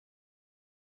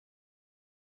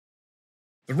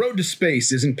The road to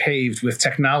space isn't paved with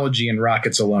technology and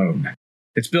rockets alone.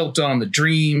 It's built on the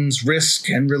dreams, risk,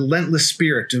 and relentless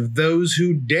spirit of those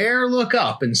who dare look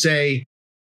up and say,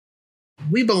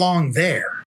 "We belong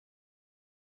there."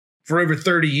 For over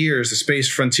 30 years, the Space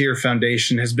Frontier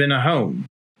Foundation has been a home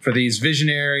for these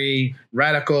visionary,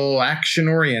 radical,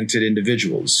 action-oriented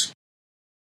individuals.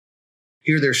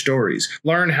 Hear their stories,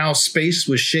 learn how space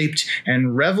was shaped,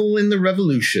 and revel in the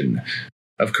revolution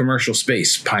of commercial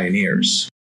space pioneers.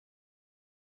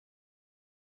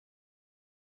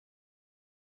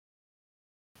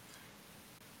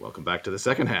 Welcome back to the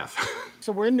second half.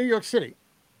 So we're in New York City.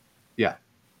 Yeah.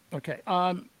 Okay.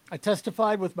 I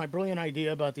testified with my brilliant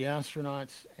idea about the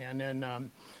astronauts, and then...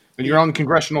 and you're on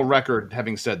congressional record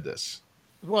having said this.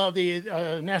 Well, the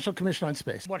National Commission on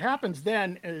Space. What happens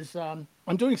then is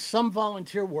I'm doing some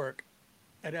volunteer work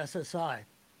at SSI.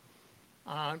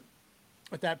 At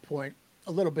that point,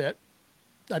 a little bit,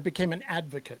 I became an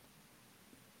advocate.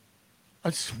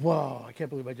 Whoa, I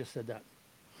can't believe I just said that.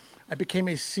 I became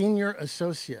a senior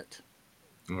associate.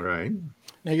 All right.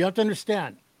 Now, you have to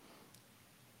understand,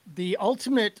 the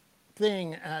ultimate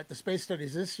thing at the Space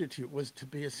Studies Institute was to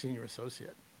be a senior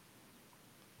associate.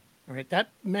 All right, that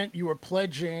meant you were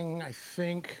pledging, I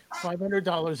think,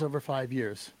 $500 over 5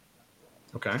 years.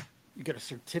 Okay. You get a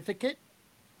certificate.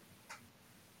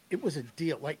 It was a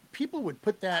deal. Like, people would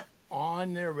put that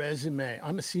on their resume.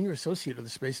 I'm a senior associate of the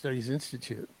Space Studies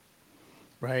Institute,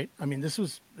 right? I mean, it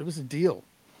was a deal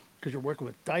because you're working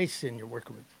with Dyson, you're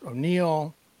working with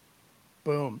O'Neill,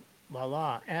 boom, la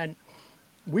la. And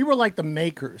we were like the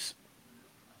makers.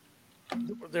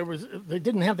 They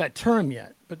didn't have that term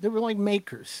yet, but they were like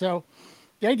makers. So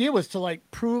the idea was to like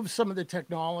prove some of the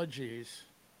technologies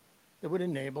that would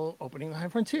enable opening the high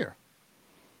frontier,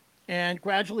 and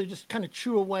gradually just kind of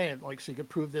chew away at, like, so you could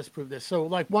prove this. So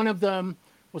like one of them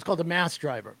was called the Mass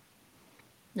Driver.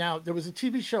 Now there was a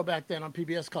TV show back then on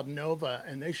PBS called Nova,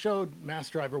 and they showed Mass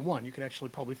Driver 1. You can actually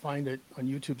probably find it on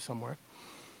YouTube somewhere.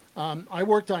 I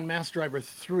worked on Mass Driver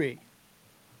 3.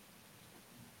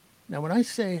 Now, when I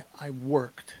say I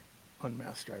worked on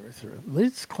Mass Driver 3,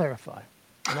 let's clarify.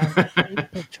 And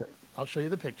I'll show you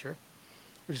the picture,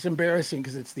 which is embarrassing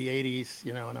because it's the 80s,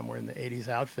 and I'm wearing the 80s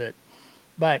outfit.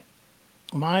 But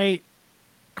my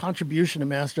contribution to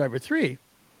Mass Driver 3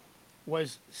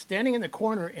 was standing in the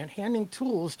corner and handing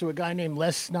tools to a guy named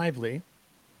Les Snively,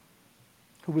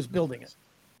 who was building it.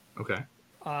 Okay.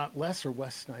 Les or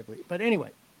Wes Snively. But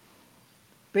anyway,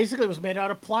 basically it was made out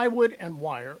of plywood and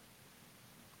wire.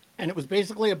 And it was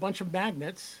basically a bunch of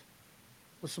magnets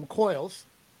with some coils.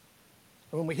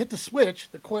 And when we hit the switch,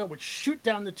 the coil would shoot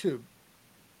down the tube.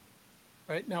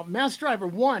 Right? Now, Mass Driver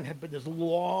 1 had been this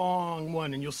long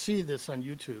one, and you'll see this on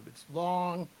YouTube. It's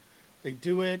long. They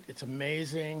do it. It's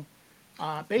amazing.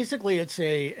 Basically, it's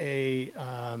a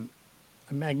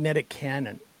magnetic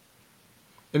cannon.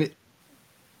 And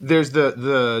there's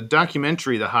the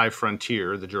documentary, The High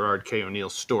Frontier, the Gerard K. O'Neill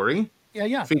story.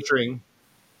 Yeah. Featuring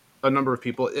a number of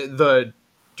people. Do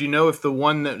you know if the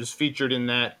one that was featured in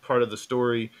that part of the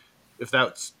story,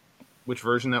 which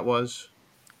version that was?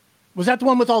 Was that the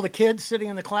one with all the kids sitting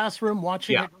in the classroom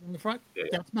watching it in the front? Yeah.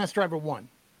 That's Mass Driver 1.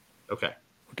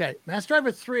 Okay. Mass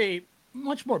Driver 3,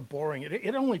 much more boring.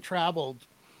 It only traveled,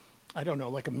 I don't know,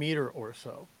 like a meter or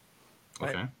so.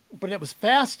 Right? Okay. But it was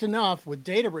fast enough with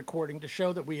data recording to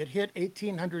show that we had hit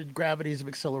 1,800 gravities of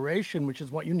acceleration, which is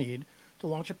what you need to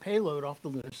launch a payload off the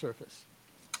lunar surface.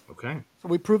 Okay. So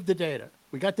we proved the data.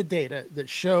 We got the data that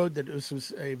showed that this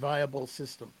was a viable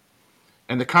system.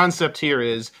 And the concept here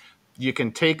is you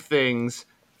can take things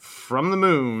from the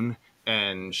moon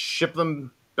and ship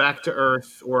them back to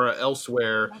Earth or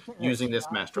elsewhere using this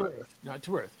Mass Driver. Not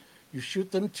to Earth. You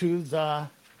shoot them to the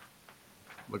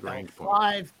Lagrange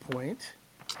L5 point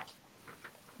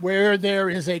where there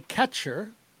is a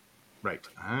catcher. Right.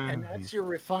 And that's your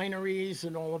refineries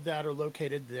and all of that are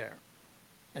located there.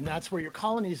 And that's where your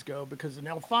colonies go, because an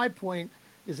L5 point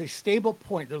is a stable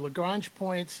point. The Lagrange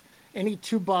points, any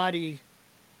two-body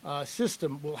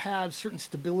system will have certain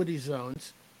stability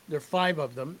zones. There are 5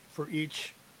 of them for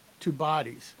each 2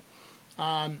 bodies.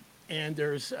 And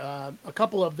there's a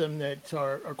couple of them that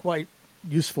are quite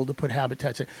useful to put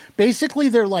habitats in. Basically,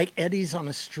 they're like eddies on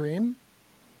a stream.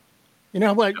 You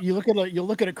know what? You'll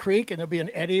look at a creek and there'll be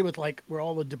an eddy with like where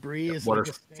all the debris is. Water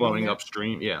flowing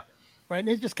upstream. Yeah. Right. And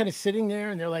they're just kind of sitting there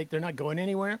and they're not going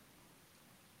anywhere.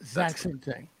 Exact same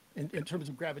thing in terms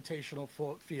of gravitational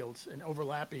fields and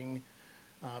overlapping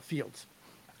fields.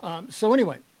 So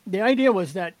anyway, the idea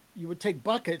was that you would take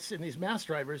buckets in these mass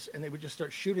drivers and they would just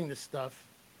start shooting this stuff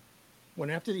one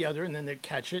after the other, and then they'd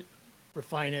catch it,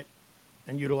 refine it,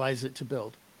 and utilize it to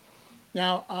build.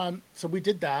 Now, so we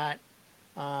did that.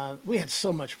 We had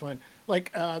so much fun.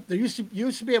 Like there used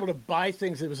to be able to buy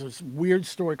things. There was this weird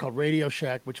store called Radio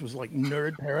Shack, which was like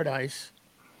nerd paradise.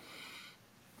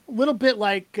 A little bit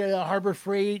like Harbor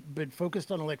Freight, but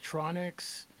focused on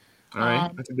electronics. All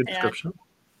right, that's a good And description.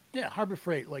 yeah, Harbor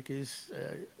Freight, like is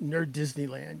nerd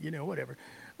Disneyland, whatever,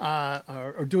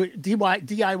 or do it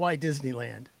DIY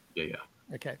Disneyland. Yeah,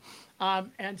 yeah. Okay,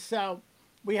 and so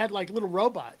we had like little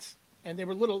robots, and they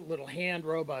were little hand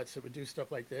robots that would do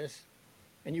stuff like this,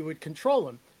 and you would control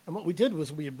them. And what we did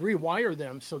was we would rewire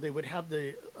them so they would have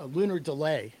the lunar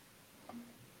delay.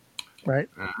 Right.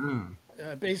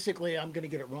 Basically, I'm going to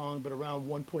get it wrong, but around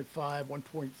 1.5, 1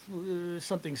 point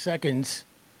something seconds,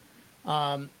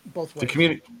 both The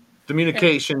ways.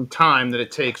 communication time that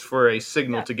it takes for a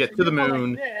signal Yeah, to so get to the you go like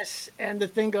moon. this, and the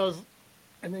thing goes,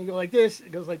 and then you go like this,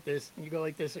 it goes like this, and you go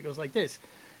like this, it goes like this.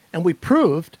 And we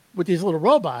proved with these little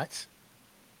robots,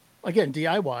 again,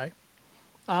 DIY,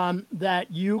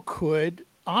 that you could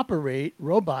operate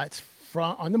robots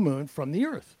on the moon from the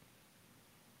Earth.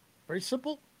 Very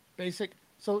simple, basic.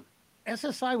 So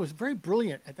SSI was very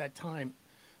brilliant at that time.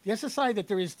 The SSI that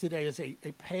there is today is a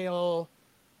pale,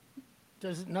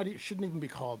 shouldn't even be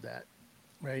called that,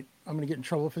 right? I'm going to get in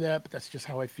trouble for that, but that's just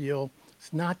how I feel.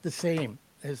 It's not the same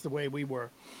as the way we were.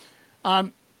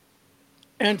 And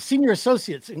senior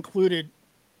associates included,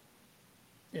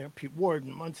 Pete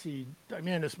Warden, Muncie,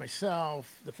 Diamandis,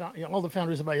 myself, all the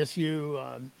founders of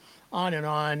ISU, on and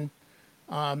on.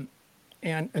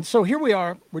 And so here we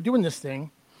are, we're doing this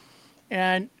thing.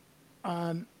 And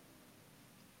the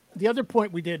other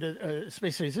point we did at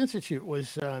Space Studies Institute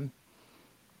was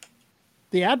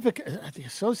the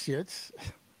associates,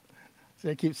 so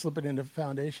they keep slipping into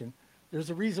foundation. There's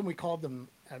a reason we called them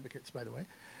advocates, by the way.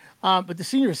 But the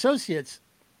senior associates,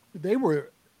 we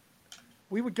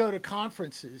would go to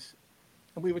conferences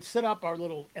and we would set up our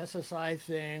little SSI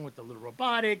thing with the little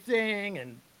robotic thing.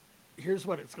 And here's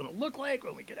what it's going to look like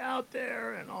when we get out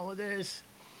there and all of this.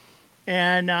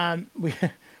 And we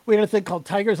had a thing called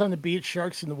Tigers on the Beach,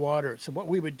 Sharks in the Water. So what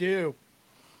we would do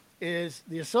is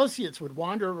the associates would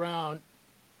wander around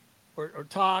or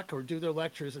talk or do their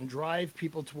lectures and drive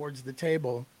people towards the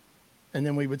table. And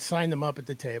then we would sign them up at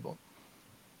the table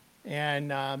and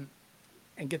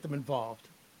get them involved.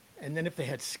 And then if they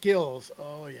had skills,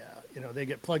 they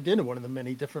get plugged into one of the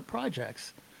many different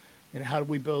projects. How do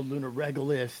we build lunar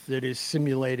regolith that is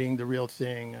simulating the real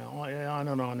thing? On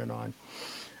and on and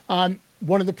on.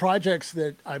 One of the projects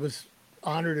that I was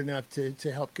honored enough to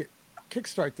help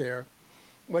kickstart there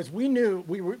was we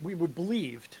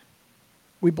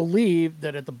believed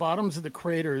that at the bottoms of the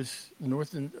craters,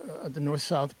 the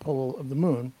north-south pole of the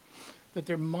moon, that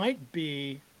there might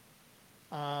be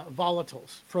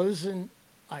volatiles, frozen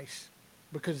ice,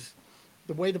 because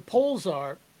the way the poles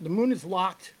are, the moon is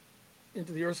locked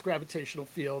into the Earth's gravitational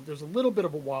field. There's a little bit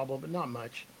of a wobble, but not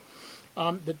much.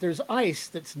 That there's ice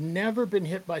that's never been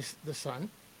hit by the sun.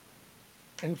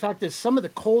 And in fact, there's some of the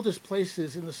coldest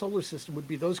places in the solar system would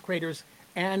be those craters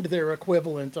and their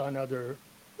equivalent on other,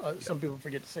 some people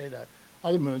forget to say that,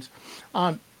 other moons.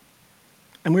 And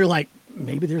we were like,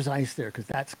 maybe there's ice there because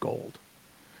that's gold.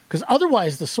 Because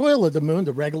otherwise, the soil of the moon,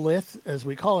 the regolith, as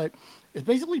we call it, is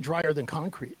basically drier than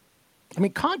concrete. I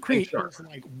mean, concrete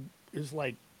is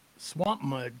like swamp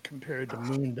mud compared to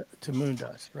moon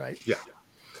dust, right? Yeah.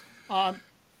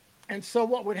 And so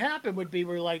what would happen would be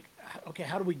we're like, okay,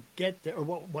 how do we get there? Or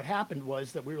what happened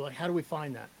was that we were like, how do we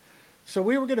find that? So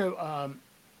we were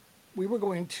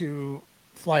going to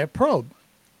fly a probe.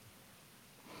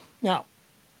 Now,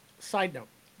 side note,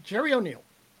 Jerry O'Neill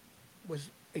was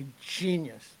a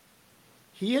genius.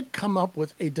 He had come up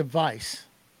with a device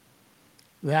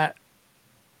that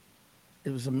it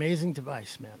was an amazing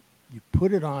device, man. You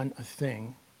put it on a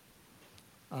thing,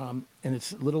 and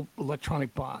it's a little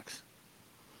electronic box,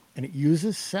 and it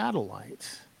uses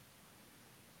satellites.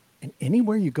 And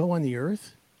anywhere you go on the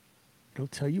Earth, it'll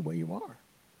tell you where you are.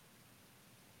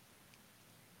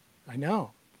 I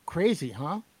know. Crazy,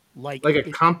 huh? Like a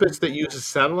compass that uses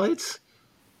satellites?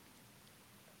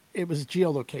 It was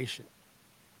geolocation.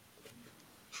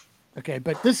 Okay,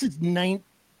 but this is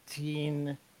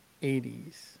 1980s,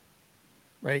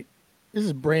 right? This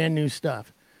is brand new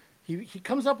stuff. He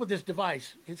comes up with this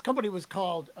device. His company was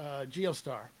called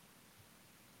Geostar.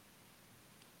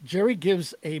 Jerry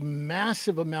gives a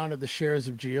massive amount of the shares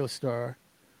of Geostar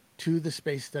to the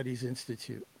Space Studies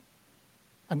Institute.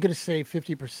 I'm going to say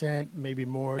 50%, maybe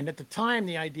more. And at the time,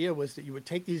 the idea was that you would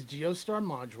take these Geostar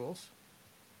modules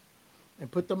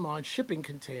and put them on shipping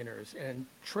containers and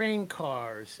train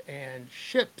cars and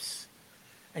ships,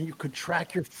 and you could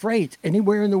track your freight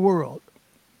anywhere in the world.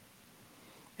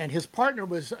 and his partner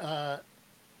was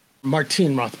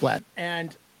Martin Rothblatt.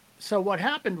 And so what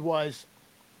happened was,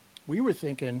 we were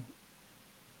thinking,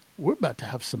 we're about to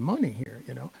have some money here,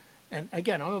 you know. And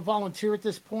again, I'm a volunteer at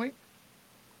this point.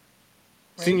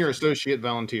 Right? Senior associate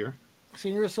volunteer.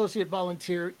 Senior associate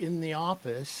volunteer in the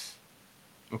office.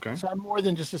 Okay. So I'm more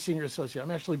than just a senior associate.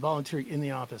 I'm actually volunteering in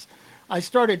the office. I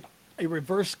started a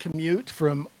reverse commute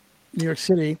from New York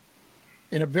City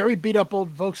in a very beat up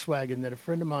old Volkswagen that a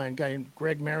friend of mine, a guy named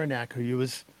Greg Marinac, who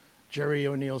was Jerry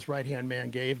O'Neill's right-hand man,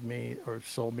 gave me or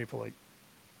sold me for like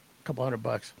a couple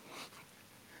 $100.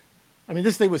 I mean,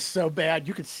 this thing was so bad,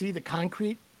 you could see the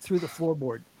concrete through the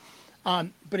floorboard.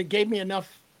 But it gave me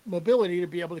enough mobility to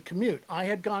be able to commute. I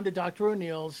had gone to Dr.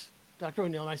 O'Neill,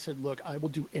 and I said, look, I will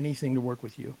do anything to work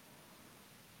with you.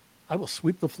 I will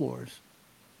sweep the floors.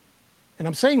 And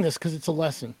I'm saying this because it's a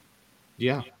lesson.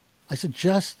 Yeah. I said,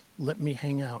 just let me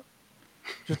hang out.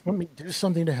 Just let me do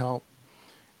something to help.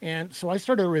 And so I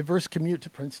started a reverse commute to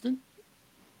Princeton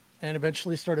and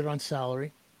eventually started on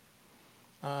salary.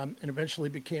 And eventually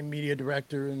became media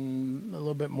director and a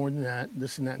little bit more than that,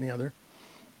 this and that and the other.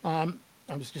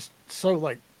 I was just so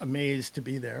like amazed to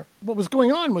be there. What was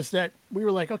going on was that we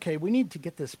were like, okay, we need to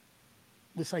get this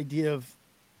idea of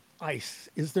ice.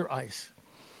 Is there ice?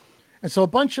 And so a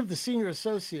bunch of the senior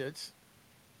associates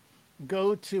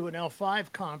go to an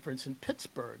L5 conference in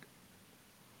Pittsburgh.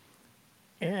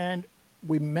 And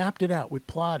we mapped it out. We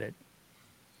plotted.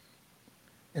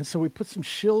 And so we put some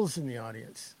shills in the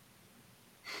audience.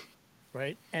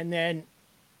 Right? And then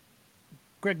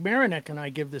Greg Marinac and I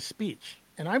give this speech.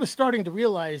 And I was starting to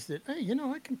realize that, hey, you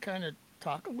know, I can kind of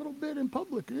talk a little bit in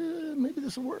public. Maybe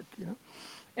this will work, you know?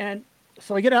 And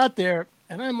so I get out there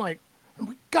and I'm like,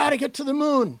 we got to get to the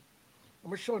moon. And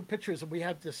we're showing pictures, and we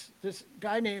have this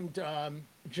guy named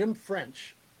Jim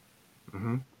French,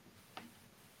 who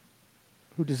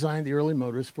designed the early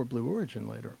motors for Blue Origin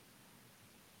later.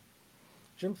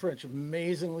 Jim French,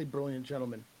 amazingly brilliant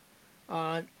gentleman.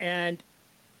 And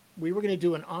we were going to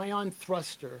do an ion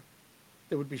thruster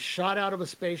that would be shot out of a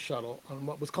space shuttle on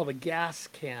what was called a gas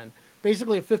can,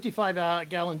 basically a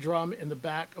 55-gallon drum in the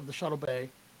back of the shuttle bay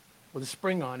with a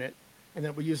spring on it. And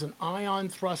then we use an ion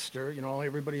thruster. You know,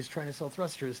 everybody's trying to sell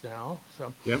thrusters now.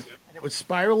 So, Yep. And it would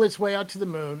spiral its way out to the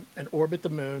moon and orbit the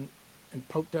moon and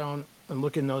poke down and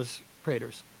look in those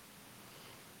craters.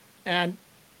 And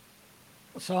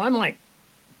so I'm like,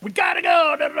 we gotta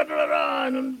go, da, da, da, da, da,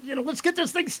 and, you know, let's get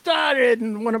this thing started.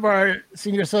 And one of our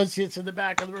senior associates in the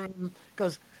back of the room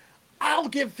goes, I'll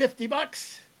give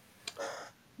 $50.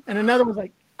 And another was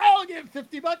like, I'll give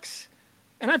 $50.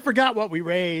 And I forgot what we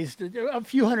raised, a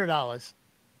few $100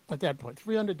 at that point,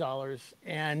 $300.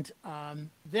 And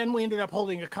then we ended up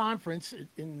holding a conference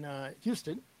in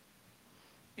Houston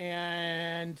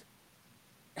and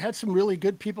had some really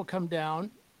good people come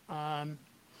down.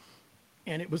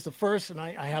 And it was the first, and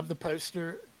I have the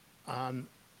poster, and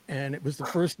it was the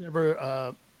first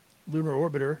ever lunar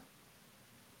orbiter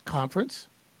conference.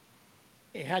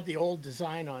 It had the old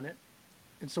design on it.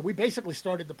 And so we basically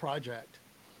started the project.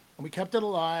 And we kept it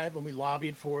alive, and we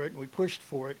lobbied for it, and we pushed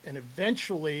for it. And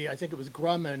eventually, I think it was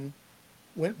Grumman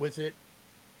went with it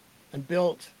and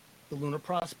built the Lunar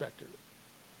Prospector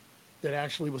that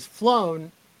actually was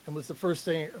flown and was the first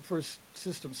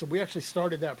system. So we actually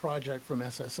started that project from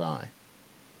SSI.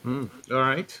 All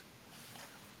right.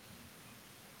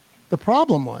 The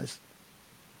problem was,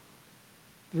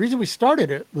 the reason we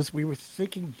started it was we were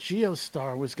thinking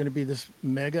Geostar was going to be this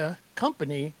mega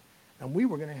company, and we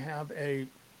were going to have a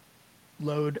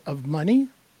load of money.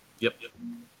 Yep.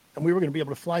 And we were going to be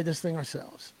able to fly this thing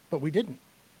ourselves, but we didn't.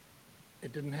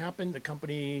 It didn't happen. The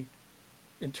company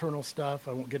internal stuff,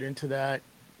 I won't get into that,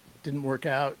 didn't work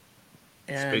out.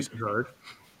 And Space is hard.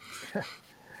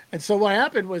 And so what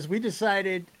happened was we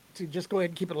decided to just go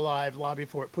ahead and keep it alive, lobby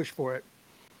for it, push for it.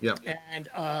 Yep.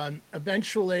 And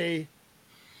eventually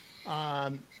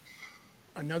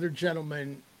another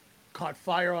gentleman caught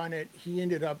fire on it. He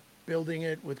ended up building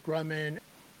it with Grumman.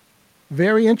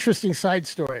 Very interesting side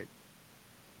story.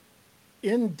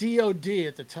 In DOD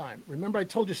at the time, remember I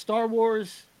told you Star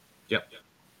Wars? Yep.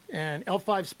 And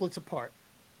L5 splits apart.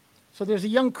 So there's a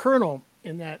young colonel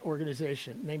in that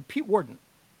organization named Pete Worden.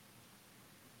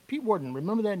 Pete Worden,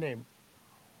 remember that name?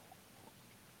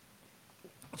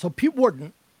 So Pete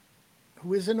Worden,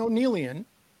 who is an O'Neillian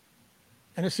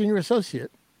and a senior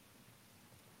associate,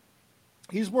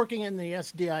 he's working in the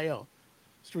SDIO,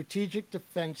 Strategic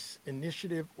Defense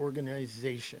Initiative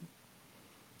Organization.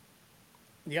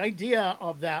 The idea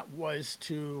of that was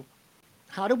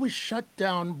how do we shut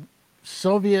down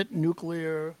Soviet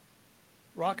nuclear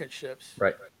rocket ships,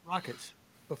 Right. rockets,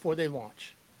 before they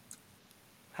launch?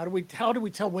 How do we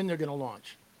tell when they're going to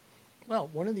launch? Well,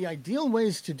 one of the ideal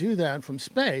ways to do that from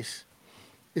space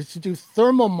is to do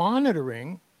thermal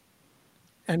monitoring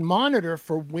and monitor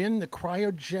for when the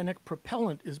cryogenic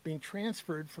propellant is being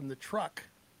transferred from the truck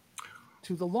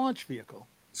to the launch vehicle.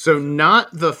 So not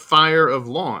the fire of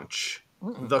launch,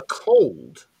 the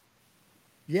cold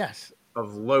Yes,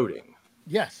 of loading.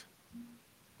 yes,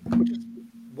 which is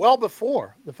well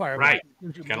before the fire. Right.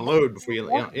 Got to load before you.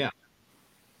 Yeah.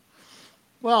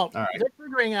 Well, All right. they're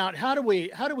figuring out how do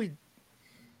we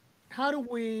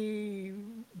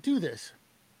do this.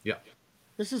 Yeah.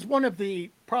 This is one of the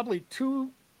probably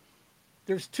two.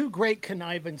 There's two great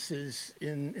connivances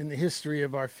in the history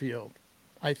of our field,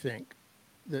 I think,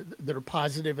 that are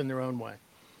positive in their own way.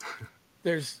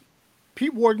 There's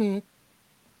Pete Worden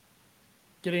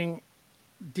getting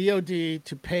DOD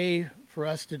to pay for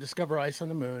us to discover ice on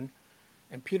the moon,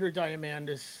 and Peter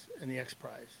Diamandis and the X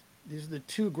Prize. These are the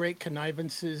two great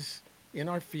connivances in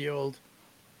our field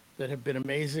that have been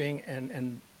amazing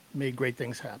and made great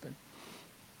things happen.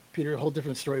 Peter, a whole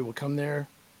different story. We'll come there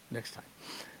next time.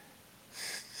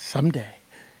 Someday.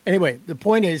 Anyway, the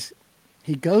point is,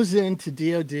 he goes into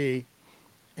DOD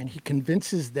and he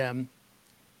convinces them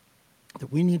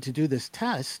that we need to do this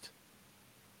test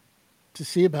to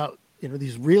see about,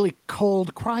 these really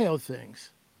cold cryo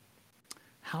things.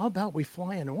 How about we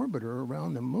fly an orbiter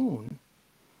around the moon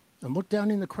and look down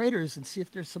in the craters and see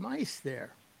if there's some ice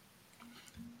there?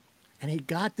 And he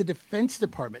got the Defense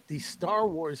Department, the Star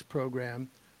Wars program,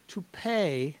 to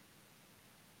pay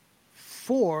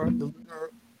for the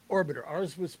lunar orbiter.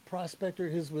 Ours was Prospector,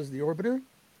 his was the orbiter.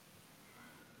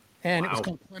 And It was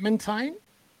called Clementine.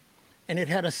 And it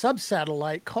had a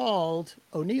sub-satellite called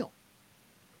O'Neill.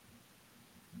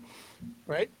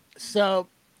 Right? So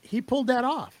he pulled that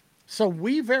off. So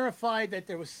we verified that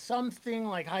there was something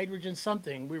like hydrogen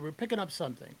something. We were picking up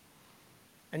something.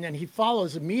 And then he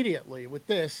follows immediately with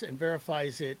this and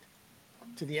verifies it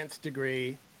to the nth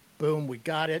degree. Boom, we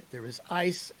got it. There is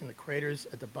ice in the craters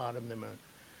at the bottom of the moon.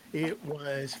 It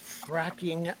was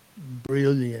fracking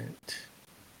brilliant.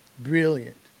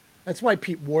 Brilliant. That's why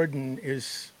Pete Worden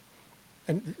is,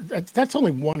 and that's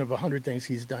only one of 100 things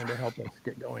he's done to help us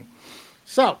get going.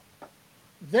 So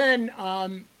then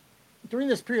during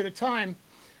this period of time,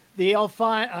 the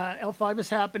L5 is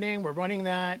happening. We're running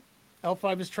that.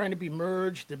 L5 is trying to be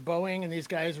merged. The Boeing and these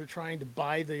guys are trying to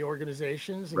buy the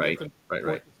organizations and get them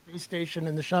the space station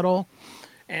and the shuttle.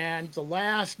 And the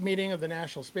last meeting of the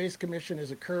National Space Commission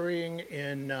is occurring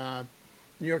in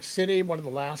New York City, one of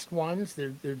the last ones.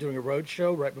 They're doing a road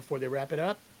show right before they wrap it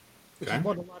up, which is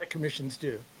what a lot of commissions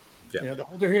do. Yeah. They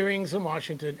hold their hearings in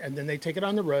Washington, and then they take it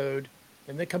on the road,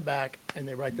 and they come back, and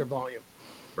they write their volume.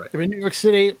 Right. They're in New York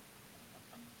City,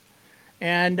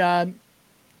 and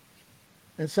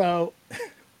so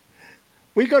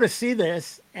we go to see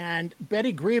this, and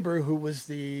Betty Grieber, who was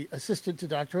the assistant to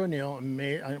Dr. O'Neill, and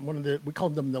we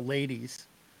called them the ladies.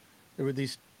 There were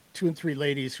these 2 and 3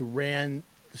 ladies who ran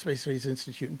the Space Studies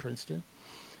Institute in Princeton.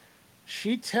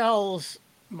 She tells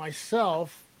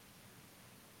myself,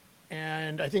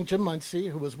 and I think Jim Muncie,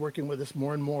 who was working with us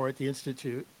more and more at the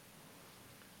Institute,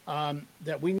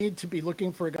 that we need to be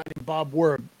looking for a guy named Bob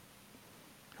Werb,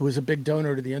 who was a big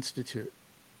donor to the Institute.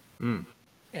 Mm.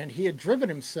 And he had driven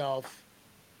himself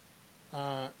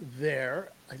there,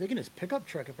 I think in his pickup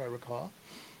truck, if I recall,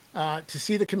 to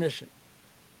see the commission.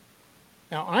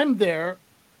 Now, I'm there,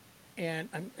 and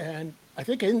I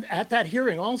think at that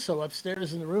hearing also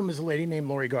upstairs in the room is a lady named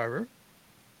Lori Garver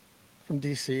from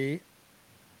D.C.,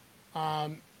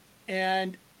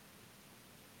 and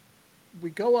we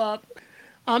go up.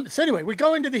 So anyway, we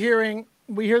go into the hearing.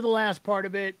 We hear the last part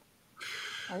of it.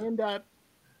 I end up,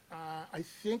 I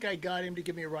think I got him to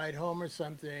give me a ride home or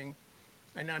something.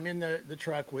 And I'm in the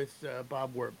truck with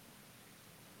Bob Werb.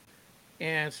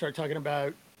 And start talking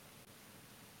about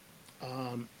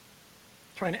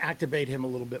trying to activate him a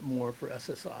little bit more for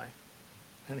SSI.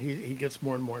 And he gets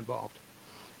more and more involved.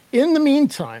 In the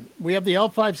meantime, we have the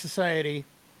L5 Society,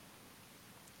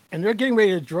 and they're getting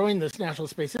ready to join this National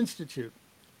Space Institute.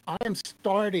 I am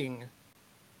starting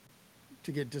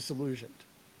to get disillusioned.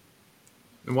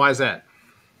 And why is that?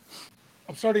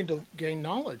 I'm starting to gain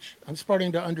knowledge. I'm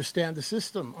starting to understand the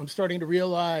system. I'm starting to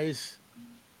realize,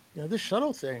 this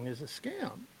shuttle thing is a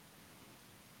scam.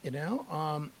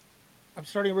 I'm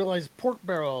starting to realize pork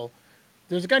barrel.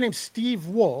 There's a guy named Steve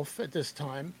Wolf at this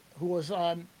time who was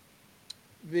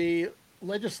the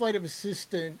legislative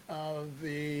assistant of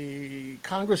the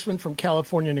congressman from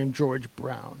California named George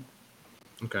Brown.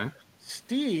 Okay.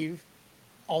 Steve,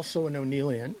 also an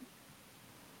O'Neillian,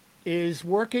 is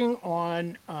working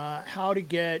on how to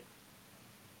get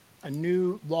a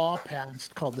new law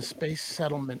passed called the Space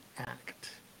Settlement Act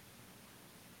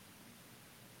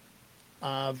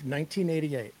of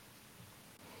 1988.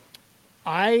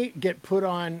 I get put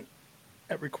on,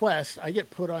 at request, I get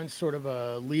put on sort of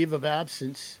a leave of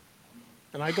absence,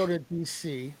 and I go to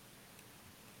DC,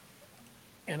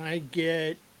 and I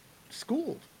get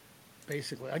schooled,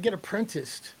 basically. I get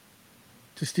apprenticed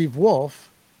to Steve Wolf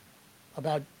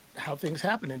about how things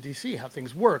happen in DC, how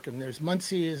things work. And there's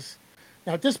Muncie's.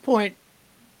 Now, at this point,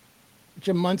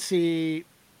 Jim Muncie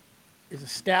is a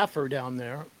staffer down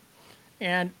there,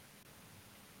 and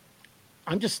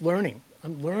I'm just learning.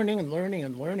 I'm learning and learning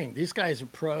and learning. These guys are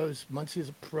pros. Muncie's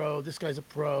a pro. This guy's a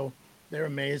pro. They're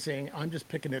amazing. I'm just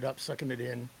picking it up, sucking it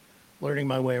in, learning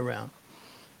my way around.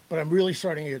 But I'm really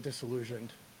starting to get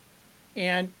disillusioned.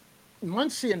 And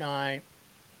Muncie and I,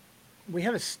 we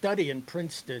had a study in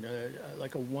Princeton,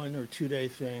 like a 1 or 2 day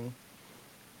thing.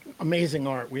 Amazing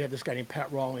art. We had this guy named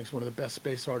Pat Rawlings, one of the best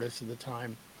space artists of the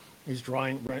time. He's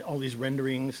drawing all these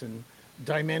renderings, and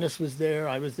Diamandis was there.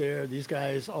 I was there. These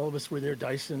guys, all of us were there.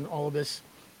 Dyson, all of us.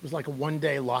 It was like a 1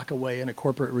 day lock away in a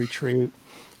corporate retreat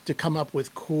to come up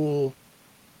with cool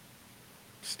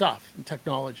stuff and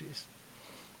technologies.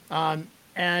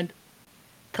 And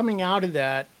coming out of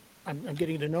that, I'm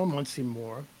getting to know Muncie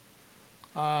more.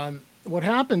 What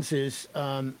happens is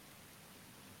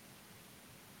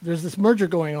there's this merger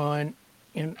going on,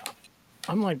 and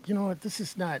I'm like, you know what, this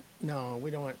is not, no,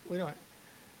 we don't.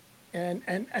 And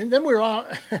then we're all,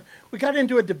 we got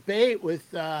into a debate with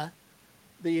the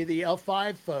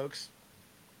L5 folks.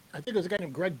 I think it was a guy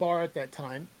named Greg Barr at that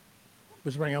time,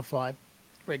 was running L5,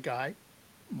 great guy.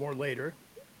 More later,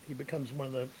 he becomes one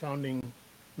of the founding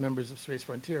members of Space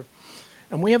Frontier.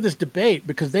 And we have this debate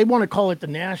because they want to call it the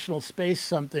National Space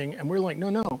something. And we're like,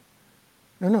 no,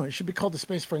 it should be called the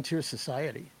Space Frontier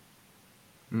Society.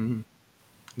 Mm-hmm.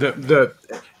 The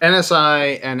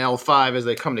NSI and L5, as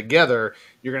they come together,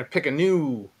 you're going to pick a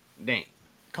new name.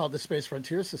 Called the Space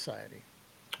Frontier Society.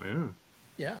 Yeah.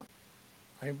 Yeah.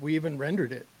 We even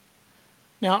rendered it.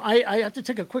 Now, I have to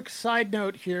take a quick side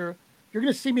note here. You're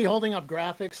going to see me holding up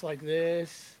graphics like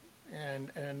this.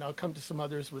 And I'll come to some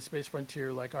others with Space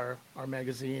Frontier, like our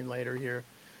magazine later here.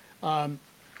 One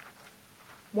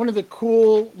of the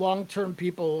cool long-term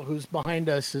people who's behind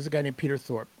us is a guy named Peter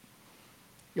Thorpe.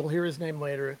 You'll hear his name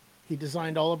later. He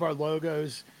designed all of our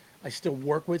logos. I still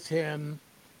work with him.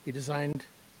 He designed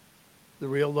the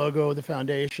real logo of the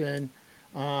foundation.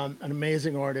 An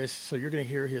amazing artist, so you're going to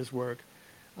hear his work.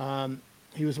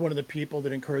 He was one of the people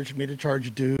that encouraged me to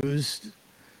charge dues,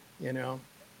 and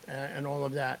all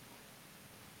of that.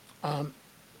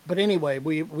 But anyway,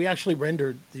 we actually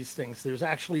rendered these things. There's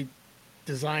actually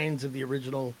designs of the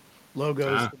original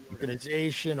logos, of the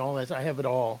organization, all that. I have it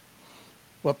all.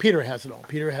 Well, Peter has it all.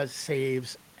 Peter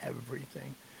saves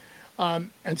everything.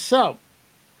 And so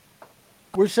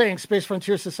we're saying Space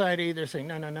Frontier Society. They're saying,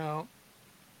 no.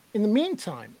 In the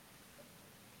meantime,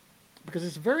 because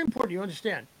it's very important you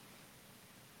understand,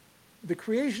 the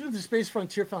creation of the Space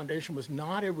Frontier Foundation was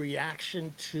not a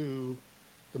reaction to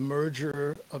the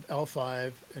merger of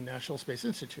L5 and National Space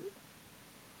Institute.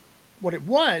 What it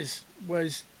was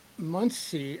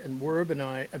Muncie and Werb and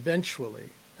I eventually,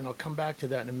 and I'll come back to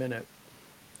that in a minute,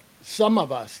 some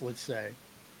of us, let's say,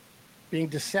 being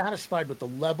dissatisfied with the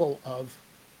level of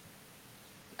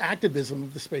activism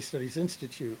of the Space Studies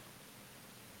Institute,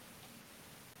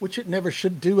 which it never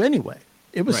should do anyway.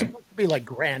 It was supposed to be like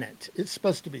granite. It's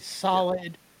supposed to be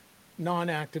solid,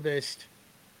 non-activist.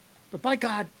 But by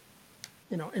God,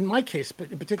 in my case,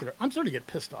 in particular, I'm starting to get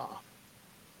pissed off.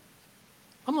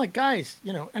 I'm like, guys,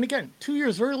 and again, 2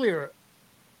 years earlier,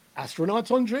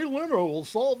 astronauts on Jay Leno will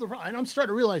solve the problem. And I'm starting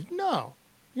to realize, no,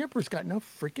 the Emperor's got no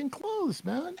freaking clothes,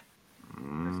 man.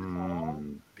 This is all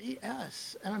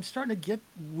BS. And I'm starting to get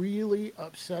really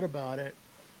upset about it.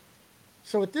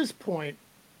 So at this point,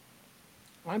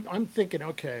 I'm thinking,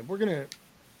 okay,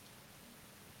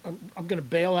 I'm gonna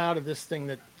bail out of this thing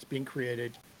that's being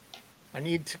created. I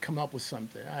need to come up with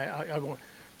something. I want.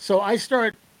 So I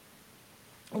start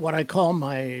what I call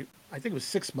I think it was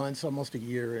 6 months, almost a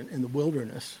year in the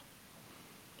wilderness,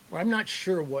 where I'm not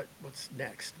sure what's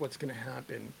next, what's going to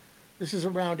happen. This is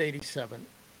around 87.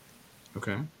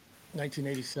 Okay.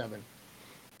 1987.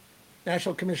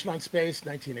 National Commission on Space,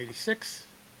 1986.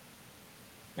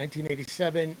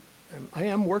 1987. I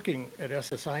am working at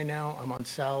SSI now. I'm on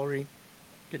salary,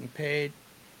 getting paid.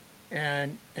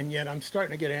 And yet I'm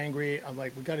starting to get angry. I'm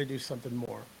like, we got to do something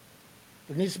more.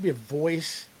 There needs to be a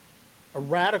voice,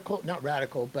 not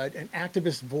radical, but an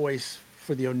activist voice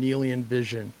for the O'Neillian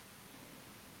vision.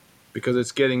 Because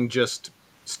it's getting just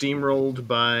steamrolled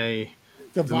by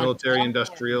the military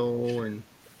industrial and...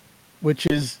 which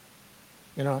is,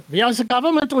 we are the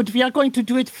government, and we are going to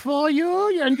do it for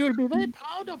you, and you'll be very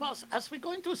proud of us as we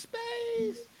go into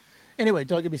space. Anyway,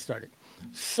 don't get me started.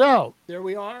 So there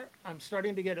we are. I'm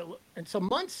starting to get it. And so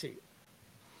Muncie,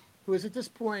 who is at this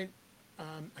point,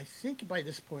 I think by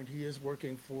this point he is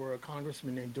working for a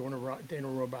congressman named Dana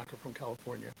Rohrabacher from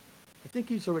California. I think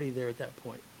he's already there at that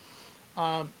point.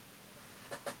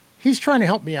 He's trying to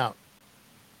help me out.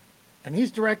 And he's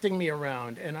directing me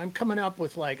around. And I'm coming up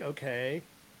with like, okay,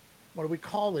 what do we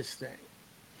call this thing?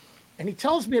 And he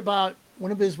tells me about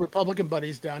one of his Republican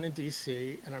buddies down in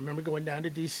D.C. And I remember going down to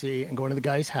D.C. and going to the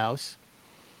guy's house.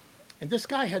 And this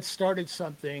guy had started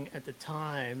something at the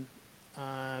time.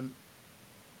 It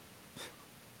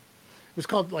was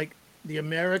called like the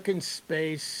American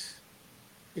Space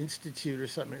Institute or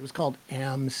something. It was called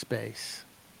AmSpace.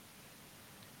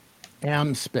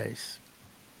 AmSpace.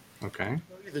 Okay.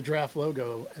 The draft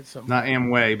logo at some Not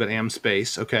Amway, but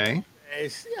AmSpace. Okay. Yeah,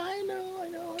 I know.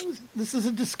 This is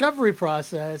a discovery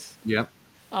process. Yep.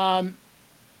 And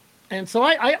so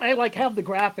I like have the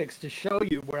graphics to show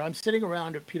you where I'm sitting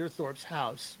around at Peter Thorpe's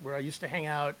house, where I used to hang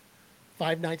out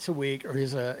 5 nights a week, or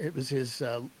it was his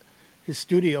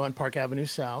studio on Park Avenue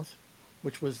South,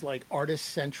 which was like Artist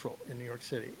Central in New York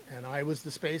City. And I was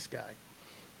the space guy.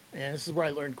 And this is where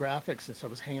I learned graphics, and so I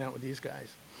was hanging out with these guys.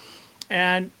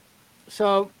 And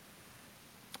so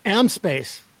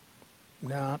AmSpace,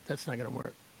 no, that's not going to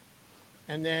work.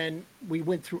 And then we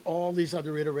went through all these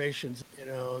other iterations,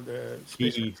 the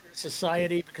Space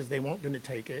Society, because they weren't going to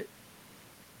take it,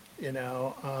 and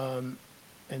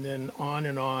then on,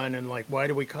 and like, why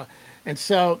do we call? And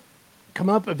so come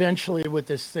up eventually with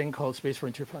this thing called Space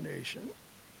Frontier Foundation.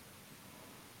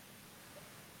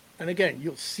 And again,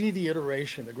 you'll see the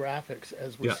iteration, the graphics,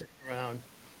 as we're sitting around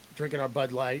drinking our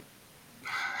Bud Light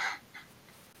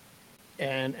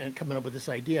and coming up with this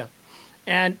idea.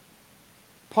 And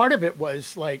part of it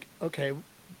was like, okay,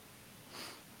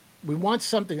 we want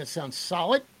something that sounds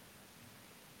solid.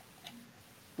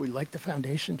 We like the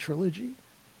Foundation trilogy.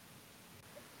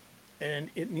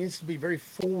 And it needs to be very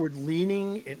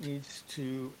forward-leaning. It needs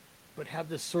to, but have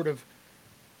this sort of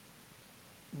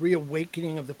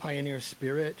reawakening of the pioneer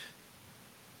spirit.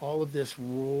 All of this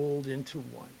rolled into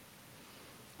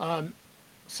one.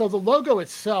 So the logo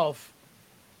itself,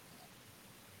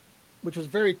 which was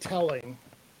very telling,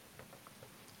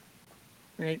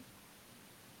 right?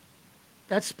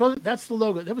 That's the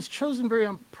logo. That was chosen very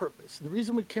on purpose. The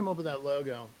reason we came up with that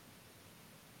logo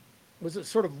was a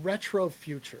sort of retro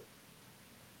future.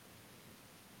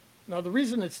 Now, the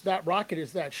reason that rocket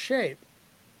is that shape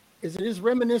is it is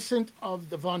reminiscent of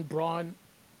the von Braun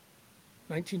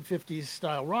 1950s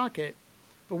style rocket,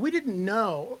 but we didn't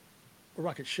know, or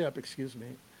rocket ship, excuse me,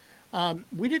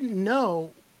 we didn't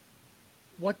know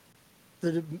what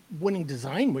the winning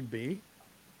design would be,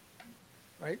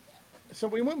 right? So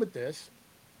we went with this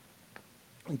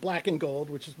in black and gold,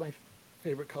 which is my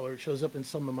favorite color. It shows up in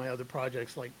some of my other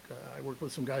projects, like I worked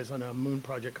with some guys on a moon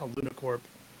project called Lunacorp,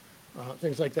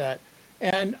 things like that.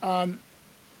 And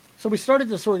so we started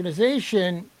this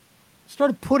organization,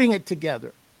 started putting it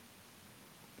together,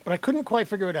 but I couldn't quite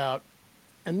figure it out.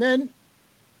 And then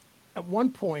at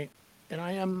one point, and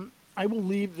I will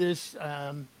leave this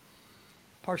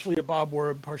partially to Bob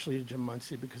Werb, partially to Jim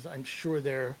Muncie, because I'm sure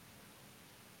their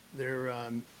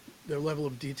level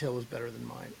of detail is better than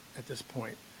mine at this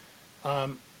point.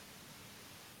 But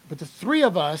the three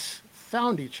of us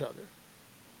found each other.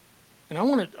 And oh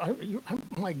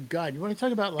my God, you want to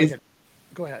talk about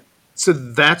go ahead. So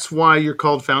that's why you're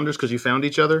called founders, because you found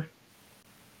each other?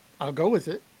 I'll go with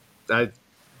it.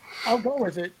 I'll go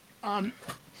with it. I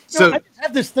just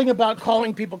have this thing about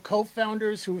calling people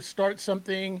co-founders who start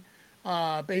something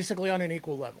basically on an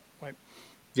equal level, right?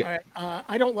 Yeah. All right.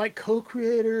 I don't like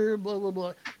co-creator, blah, blah,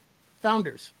 blah.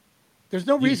 Founders. There's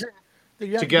no reason that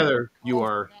you have together to you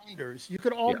are founders. You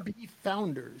could all be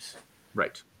founders.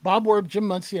 Right. Bob Werb, Jim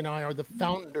Muncie, and I are the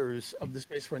founders of the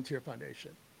Space Frontier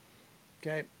Foundation.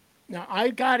 Okay. Now, I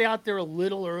got out there a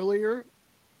little earlier,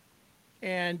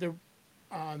 and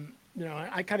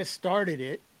I kind of started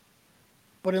it.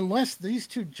 But unless these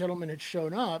two gentlemen had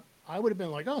shown up, I would have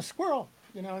been like, oh, squirrel.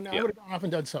 And I would have gone off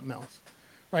and done something else.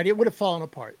 Right? It would have fallen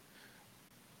apart.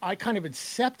 I kind of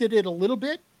accepted it a little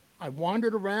bit. I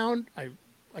wandered around.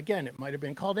 Again, it might have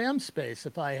been called AmSpace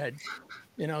if I had,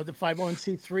 the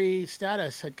 501c3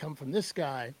 status had come from this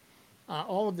guy,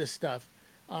 all of this stuff.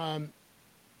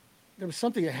 There was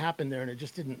something that happened there, and it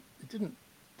didn't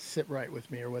sit right with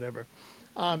me or whatever.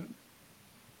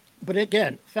 But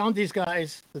again, found these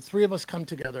guys. The three of us come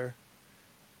together.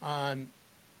 But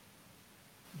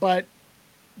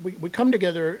we come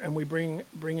together and we bring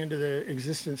into the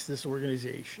existence this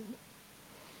organization.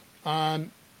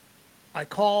 I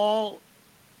call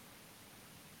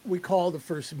we call the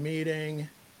first meeting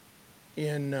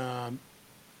in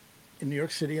New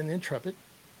York City in the Intrepid.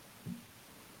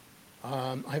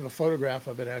 I have a photograph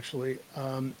of it actually,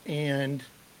 and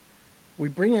we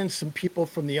bring in some people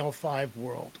from the L5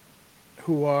 world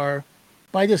who are,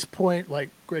 by this point, like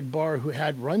Greg Barr, who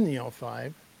had run the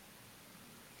L5,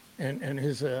 and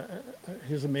his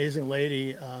amazing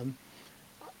lady.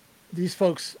 These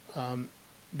folks,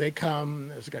 they come.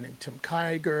 There's a guy named Tim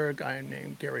Kiger, a guy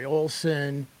named Gary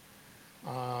Olson.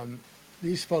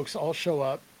 These folks all show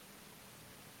up.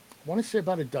 I want to say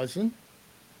about a dozen.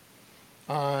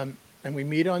 And we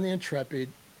meet on the Intrepid,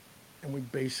 and we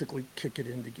basically kick it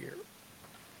into gear,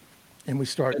 and we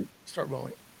start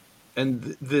rolling.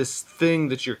 And this thing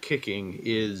that you're kicking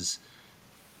is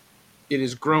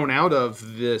grown out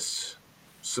of this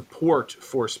support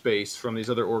for space from these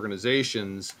other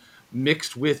organizations,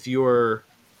 mixed with your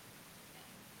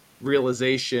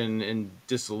realization and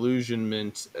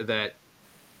disillusionment that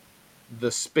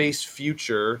the space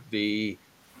future, the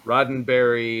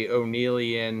Roddenberry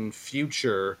O'Neillian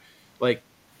future, like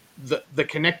the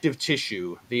connective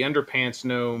tissue, the underpants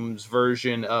gnomes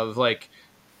version of like,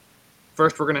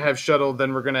 first we're going to have shuttle,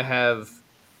 then we're going to have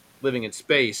living in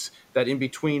space, that in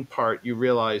between part you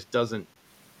realize doesn't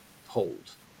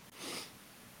hold.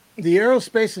 The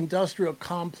aerospace industrial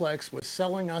complex was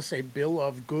selling us a bill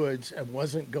of goods and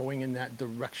wasn't going in that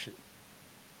direction.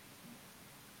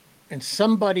 And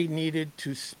somebody needed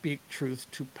to speak truth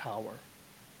to power.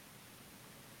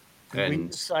 And we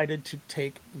decided to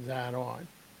take that on.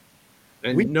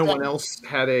 And no one else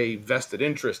had a vested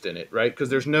interest in it, right? Because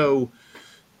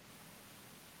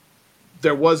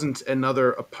there wasn't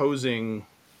another opposing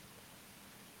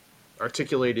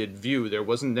articulated view. There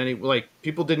wasn't any, like,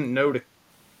 people didn't know to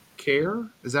care.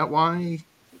 Is that why?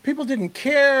 People didn't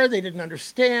care. They didn't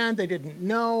understand. They didn't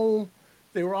know.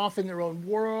 They were off in their own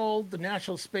world. The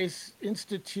National Space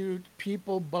Institute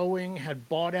people, Boeing, had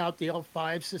bought out the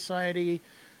L5 Society.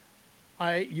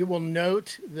 You will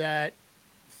note that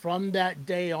from that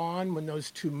day on, when those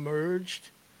two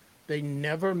merged, they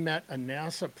never met a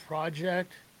NASA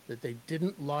project that they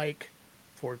didn't like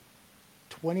for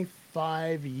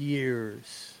 25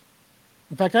 years.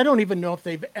 In fact, I don't even know if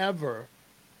they've ever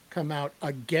come out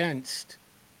against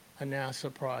a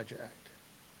NASA project.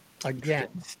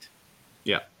 Against.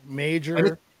 Yeah.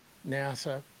 Major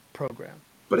NASA program.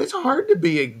 But it's hard to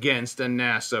be against a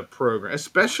NASA program,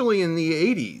 especially in the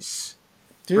 80s.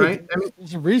 Dude, right?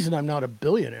 There's a reason I'm not a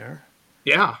billionaire.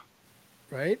 Yeah.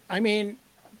 Right? I mean,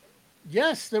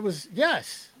 yes, there was,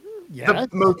 yes. The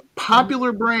most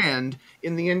popular brand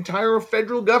in the entire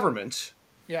federal government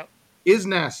is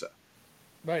NASA.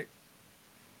 Right.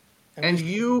 And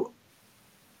you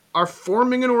are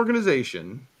forming an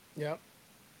organization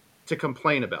to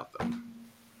complain about them.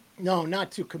 No,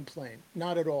 not to complain.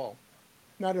 Not at all.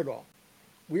 Not at all.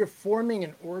 We are forming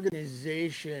an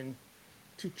organization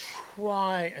to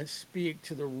try and speak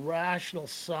to the rational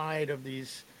side of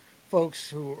these folks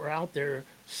who are out there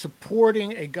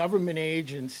supporting a government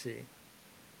agency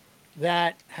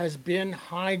that has been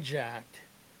hijacked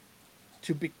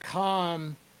to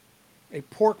become a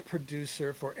pork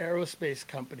producer for aerospace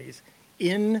companies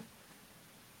in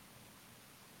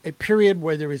a period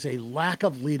where there is a lack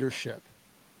of leadership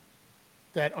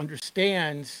that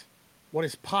understands what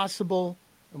is possible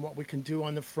and what we can do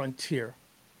on the frontier.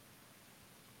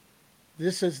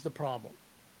 This is the problem.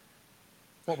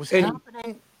 What was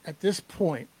happening at this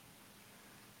point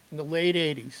in the late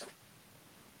 80s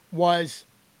was,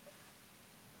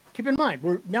 keep in mind,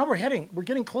 we're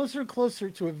getting closer and closer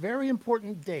to a very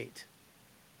important date.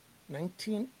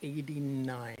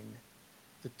 1989.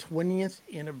 The 20th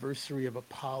anniversary of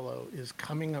Apollo is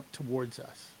coming up towards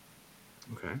us.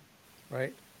 Okay.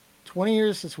 Right? 20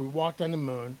 years since we walked on the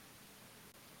moon.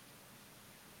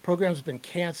 Program's been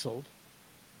canceled.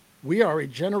 We are a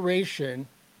generation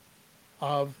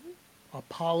of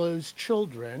Apollo's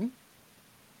children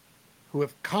who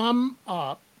have come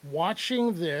up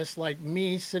watching this, like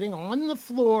me, sitting on the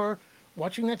floor,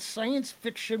 watching that science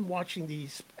fiction, watching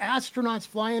these astronauts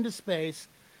fly into space,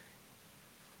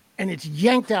 and it's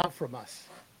yanked out from us.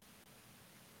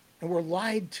 And we're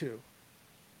lied to.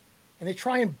 And they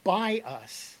try and buy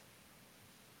us.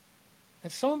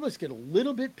 And some of us get a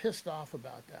little bit pissed off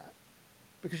about that.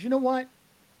 Because you know what?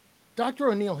 Dr.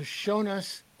 O'Neill has shown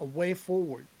us a way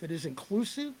forward that is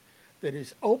inclusive, that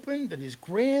is open, that is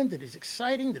grand, that is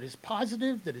exciting, that is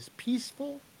positive, that is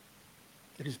peaceful,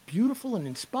 that is beautiful and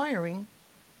inspiring.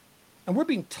 And we're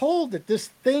being told that this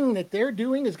thing that they're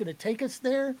doing is going to take us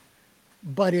there,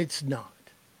 but it's not.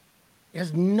 It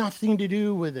has nothing to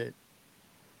do with it.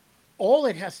 All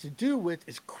it has to do with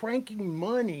is cranking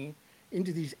money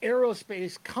into these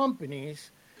aerospace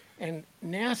companies and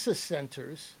NASA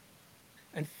centers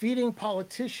and feeding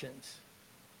politicians.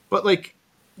 But like,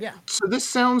 Yeah. so this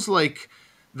sounds like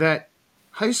that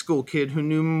high school kid who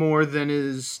knew more than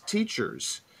his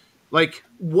teachers. Like,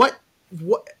 what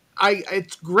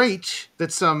it's great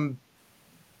that some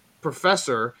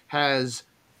professor has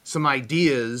some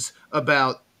ideas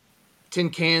about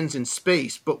tin cans in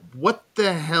space, but what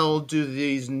the hell do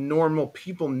these normal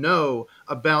people know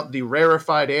about the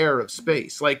rarefied air of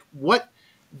space? Like, what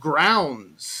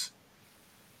grounds?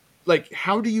 Like,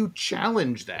 how do you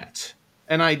challenge that?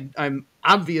 And I'm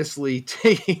obviously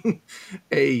taking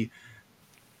a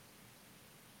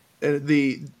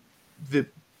the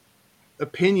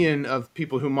opinion of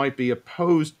people who might be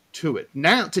opposed to it.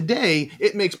 Now today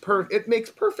it makes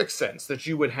perfect sense that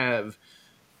you would have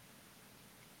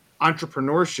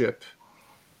entrepreneurship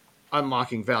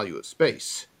unlocking value of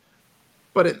space.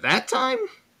 But at that time,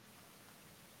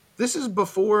 this is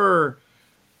before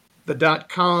the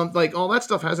 .com, like all that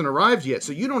stuff hasn't arrived yet.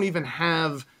 So you don't even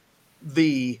have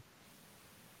the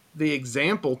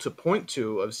example to point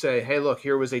to of say, hey, look,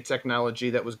 here was a technology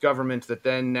that was government that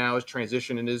then now is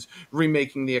transitioned and is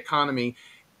remaking the economy.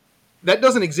 That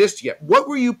doesn't exist yet. What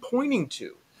were you pointing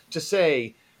to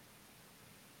say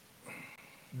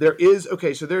there is,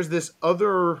 okay, so there's this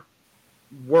other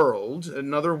world,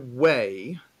 another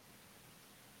way,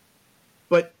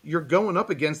 but you're going up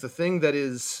against the thing that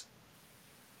is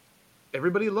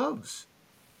everybody loves.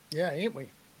 Yeah, ain't we?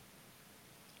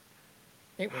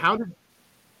 Ain't we? How did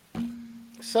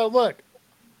So look,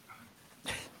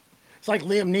 it's like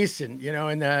Liam Neeson, you know,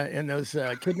 in those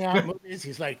kidnap movies.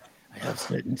 He's like, I have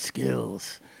certain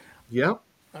skills. Yep.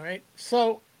 All right.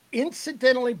 So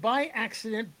incidentally, by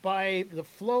accident, by the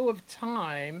flow of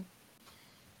time,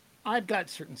 I've got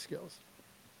certain skills.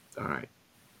 All right.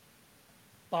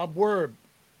 Bob Werb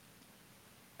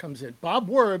comes in. Bob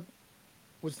Werb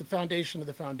was the foundation of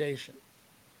the foundation,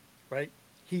 right?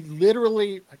 He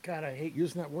literally, God, I hate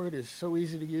using that word. It's so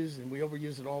easy to use, and we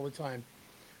overuse it all the time.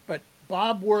 But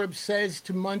Bob Werb says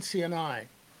to Muncie and I,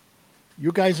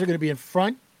 you guys are going to be in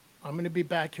front. I'm going to be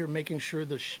back here making sure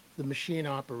the machine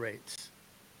operates.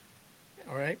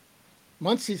 All right?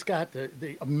 Muncie's got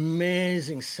the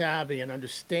amazing savvy and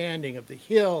understanding of the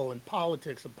Hill and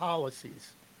politics and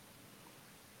policies.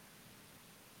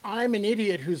 I'm an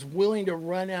idiot who's willing to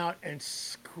run out and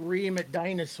scream at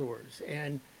dinosaurs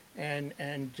and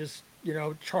just, you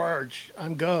know, charge.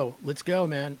 Let's go,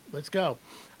 man. Let's go.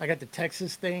 I got the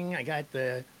Texas thing. I got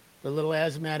the little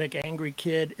asthmatic, angry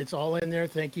kid. It's all in there.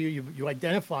 Thank you. You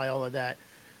identify all of that.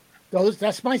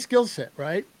 That's my skill set,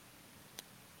 right?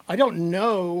 I don't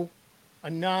know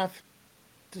enough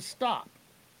to stop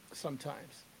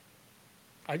sometimes.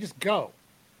 I just go.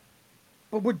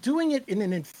 But we're doing it in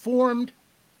an informed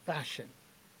fashion.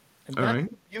 And that's right.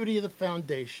 the beauty of the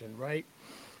foundation, right?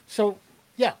 So,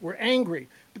 yeah, we're angry.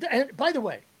 But by the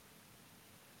way,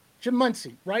 Jim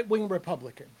Muncie, right-wing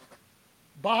Republican.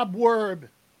 Bob Werb,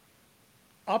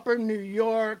 Upper New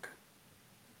York,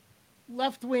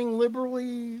 left-wing,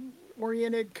 liberally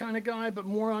oriented kind of guy, but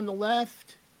more on the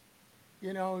left.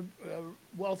 You know,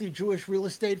 wealthy Jewish real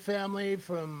estate family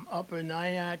from Upper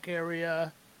Nyack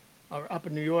area or Upper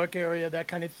New York area, that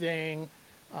kind of thing.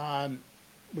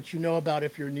 Which you know about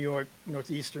if you're a New York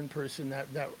Northeastern person,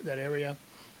 that area.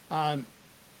 And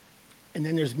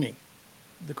then there's me,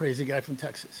 the crazy guy from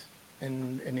Texas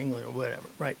and England or whatever,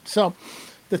 right? So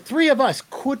the three of us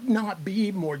could not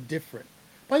be more different.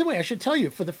 By the way, I should tell you,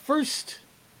 for the first,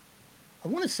 I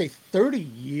want to say 30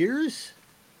 years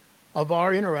of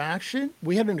our interaction,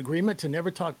 we had an agreement to never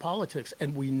talk politics,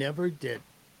 and we never did.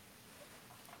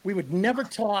 We would never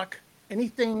talk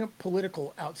anything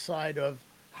political outside of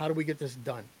how do we get this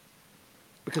done?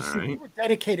 Because we were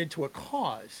dedicated to a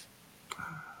cause.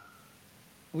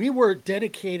 We were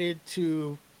dedicated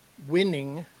to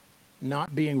winning,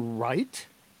 not being right.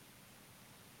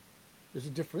 There's a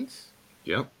difference.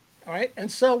 Yep. All right.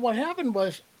 And so what happened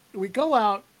was we go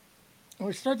out and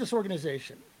we start this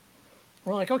organization.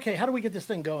 We're like, okay, how do we get this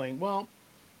thing going? Well,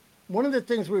 one of the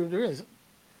things we were doing is,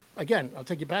 again, I'll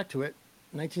take you back to it.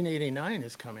 1989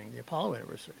 is coming, the Apollo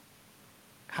anniversary.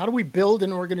 How do we build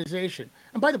an organization?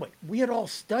 And by the way, we had all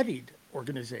studied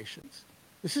organizations.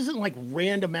 This isn't like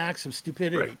random acts of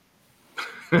stupidity.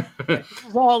 Right. This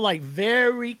is all like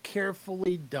very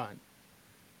carefully done.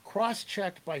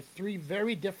 Cross-checked by three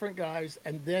very different guys.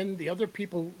 And then the other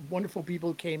people, wonderful people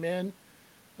who came in,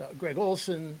 Greg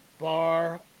Olson,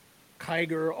 Barr,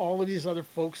 Kiger, all of these other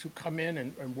folks who come in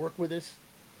and work with us.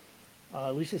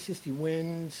 Lisa Sisti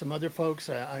Wynn, some other folks.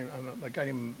 I'm a guy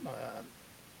named, I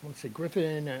want to say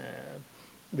Griffin,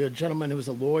 the gentleman who was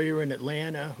a lawyer in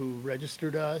Atlanta who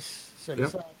registered us, set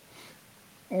us up.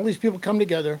 All these people come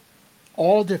together,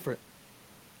 all different.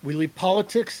 We leave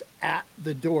politics at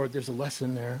the door. There's a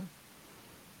lesson there.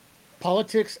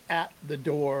 Politics at the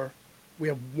door. We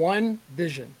have one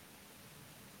vision.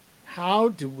 How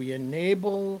do we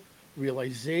enable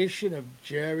realization of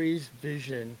Jerry's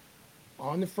vision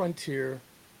on the frontier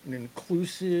in an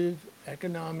inclusive,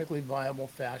 economically viable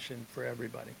fashion for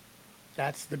everybody?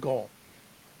 That's the goal.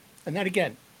 And then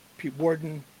again, Pete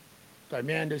Warden,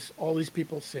 Dimandis, all these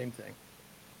people, same thing.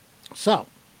 So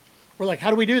we're like, how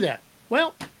do we do that?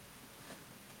 Well,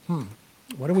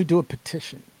 why don't we do a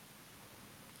petition?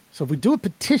 So if we do a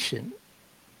petition,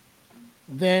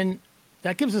 then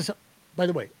that gives us, by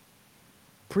the way,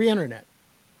 pre-internet.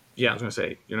 Yeah, I was going to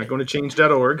say, you're not going to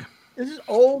change.org. This is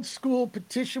old school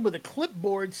petition with a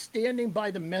clipboard standing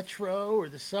by the metro or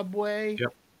the subway.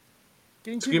 Yep.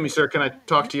 Excuse me, sir. Can I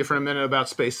talk to you for a minute about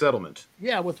space settlement?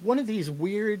 Yeah, with one of these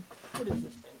weird, what is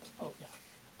this thing? Oh,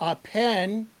 yeah. A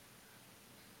pen.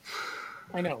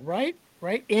 I know, right?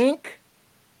 Right? Ink.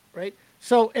 Right?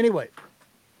 So anyway,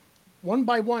 one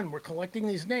by one, we're collecting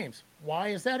these names. Why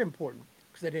is that important?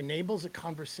 Because it enables a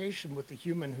conversation with the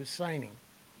human who's signing.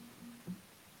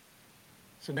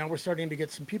 So now we're starting to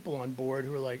get some people on board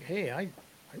who are like, hey, I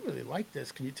really like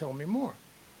this. Can you tell me more?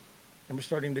 And we're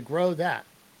starting to grow that.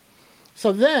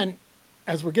 So then,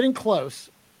 as we're getting close,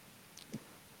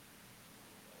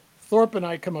 Thorpe and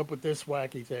I come up with this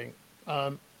wacky thing.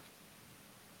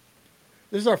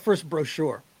 This is our first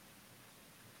brochure.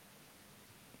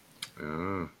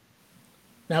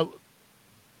 Now,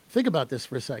 think about this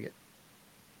for a second.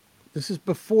 This is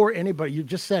before anybody, you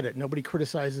just said it, nobody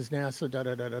criticizes NASA,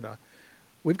 da-da-da-da-da.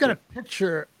 We've got a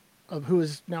picture of who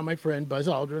is now my friend, Buzz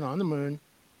Aldrin, on the moon,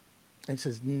 and it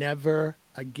says, never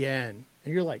again.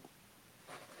 And you're like,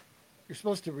 you're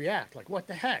supposed to react, like, what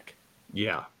the heck?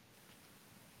 Yeah.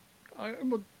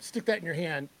 We'll stick that in your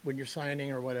hand when you're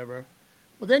signing or whatever.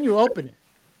 Well, then you open it.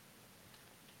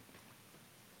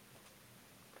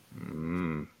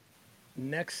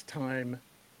 Next time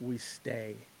we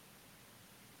stay.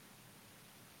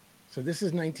 So this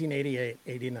is 1988,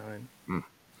 89.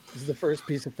 This is the first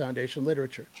piece of foundation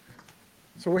literature.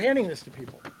 So we're handing this to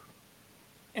people.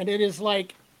 And it is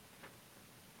like,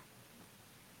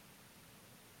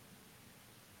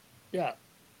 yeah.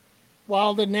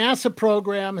 While the NASA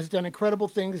program has done incredible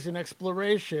things in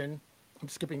exploration, I'm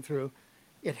skipping through,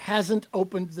 it hasn't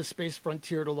opened the space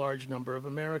frontier to a large number of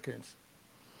Americans.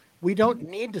 We don't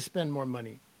need to spend more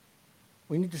money.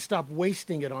 We need to stop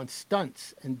wasting it on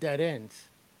stunts and dead ends.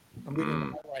 I'm reading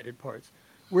the highlighted parts.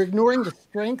 We're ignoring the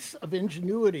strengths of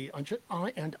ingenuity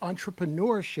and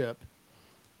entrepreneurship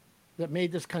that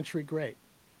made this country great.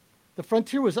 The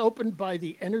frontier was opened by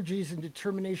the energies and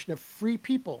determination of free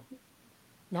people,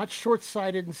 not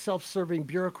short-sighted and self-serving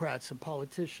bureaucrats and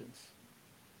politicians.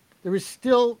 There is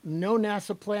still no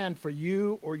NASA plan for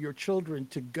you or your children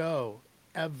to go,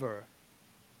 ever.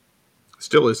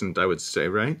 Still isn't, I would say,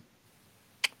 right?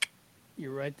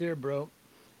 You're right there, bro.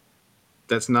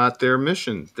 That's not their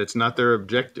mission. That's not their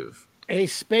objective. A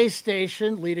space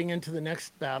station leading into the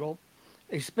next battle.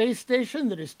 A space station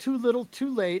that is too little,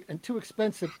 too late, and too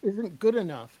expensive isn't good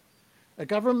enough. A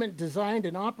government-designed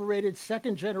and operated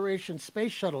second-generation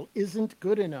space shuttle isn't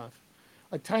good enough.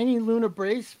 A tiny lunar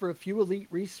base for a few elite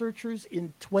researchers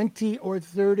in 20 or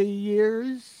 30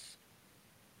 years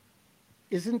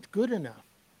isn't good enough.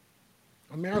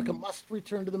 America must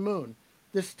return to the moon.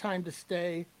 This time to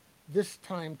stay, this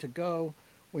time to go.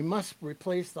 We must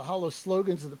replace the hollow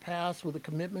slogans of the past with a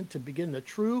commitment to begin the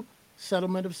true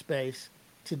settlement of space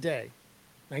today,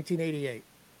 1988.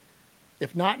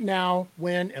 If not now,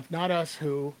 when? If not us,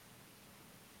 who?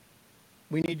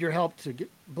 We need your help to get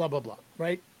blah, blah, blah,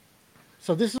 right?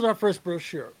 So this is our first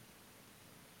brochure.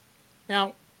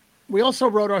 Now, we also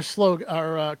wrote our slogan,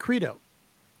 our credo.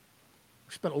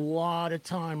 We spent a lot of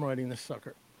time writing this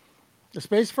sucker. The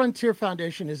Space Frontier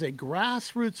Foundation is a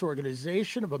grassroots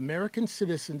organization of American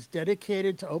citizens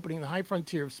dedicated to opening the high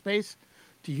frontier of space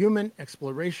to human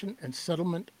exploration and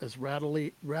settlement as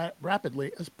rapidly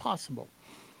as possible.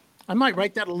 I might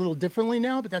write that a little differently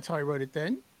now, but that's how I wrote it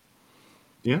then.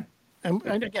 Yeah. And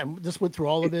again, this went through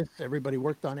all of this. Everybody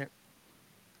worked on it.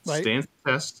 Right? Stands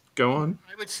the test. Go on.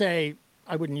 I would say,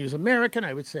 I wouldn't use American.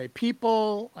 I would say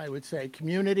people. I would say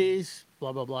communities,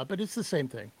 blah, blah, blah. But it's the same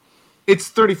thing. It's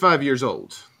 35 years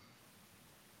old.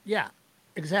 Yeah,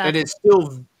 exactly. And it's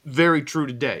still very true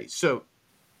today. So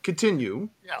continue.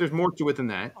 Yeah. There's more to it than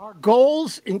that. Our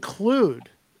goals include,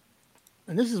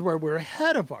 and this is where we're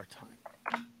ahead of our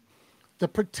time, the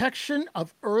protection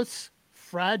of Earth's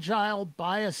fragile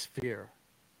biosphere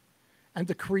and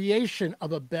the creation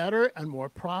of a better and more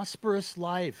prosperous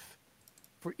life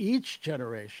for each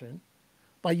generation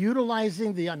by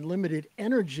utilizing the unlimited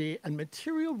energy and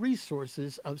material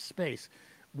resources of space.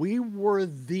 We were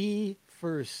the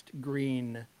first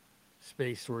green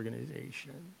space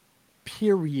organization.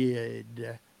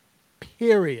 Period.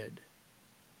 Period.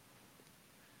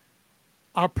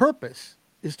 Our purpose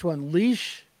is to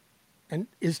unleash and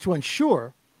is to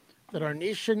ensure that our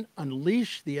nation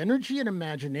unleash the energy and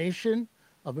imagination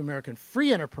of American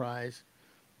free enterprise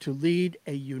to lead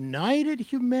a united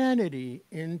humanity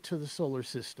into the solar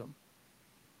system.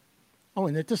 Oh,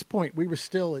 and at this point, we were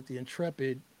still at the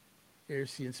Intrepid Air,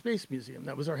 Sea, and Space Museum.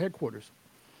 That was our headquarters.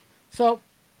 So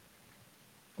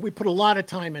we put a lot of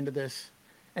time into this,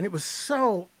 and it was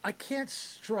so, I can't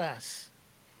stress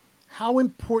how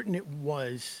important it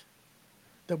was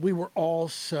that we were all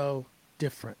so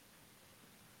different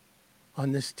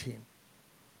on this team.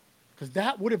 Because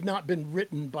that would have not been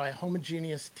written by a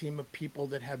homogeneous team of people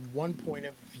that had one point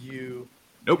of view.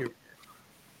 Nope. Period.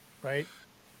 Right?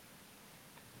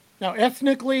 Now,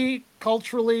 ethnically,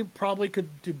 culturally, probably could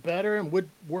do better and would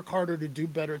work harder to do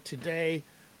better today.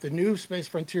 The new Space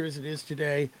Frontier as it is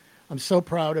today, I'm so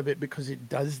proud of it because it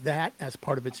does that as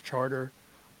part of its charter.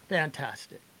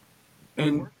 Fantastic.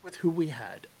 And we worked with who we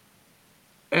had.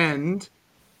 And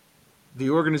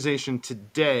the organization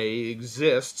today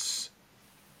exists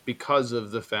because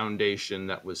of the foundation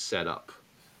that was set up.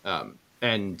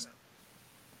 And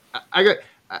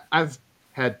I've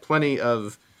had plenty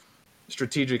of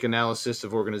strategic analysis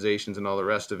of organizations and all the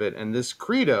rest of it. And this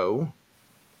credo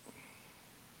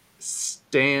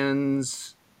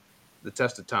stands the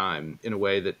test of time in a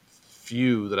way that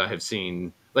few that I have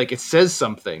seen. Like, it says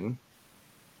something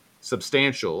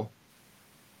substantial,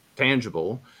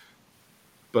 tangible,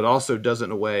 but also does it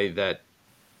in a way that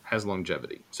has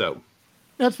longevity. So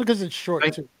that's because it's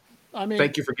short too. I mean,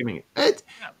 thank you for giving it.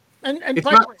 And it's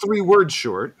not 3 words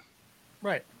short.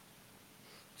 Right.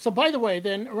 So, by the way,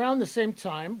 then around the same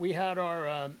time, we had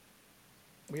our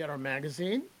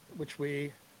magazine, which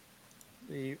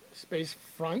the Space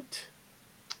Front.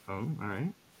 Oh, all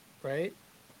right. Right.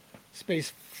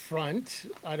 Space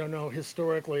Front. I don't know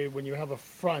historically when you have a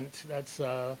front, that's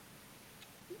a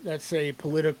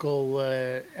political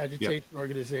agitation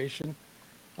organization.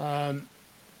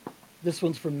 This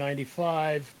one's from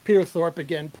 '95. Peter Thorpe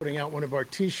again putting out one of our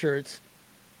T-shirts.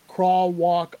 Crawl,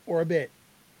 walk, orbit.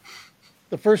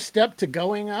 The first step to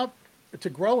growing up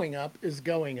is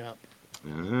going up.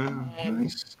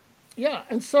 Nice. Yeah,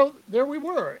 and so there we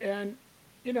were, and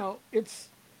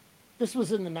this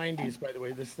was in the '90s, by the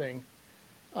way. This thing,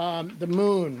 the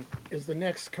moon is the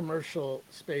next commercial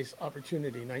space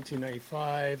opportunity.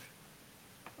 1995.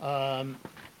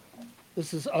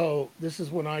 This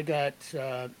is when I got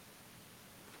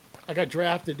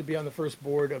drafted to be on the first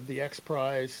board of the X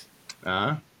Prize.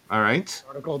 All right.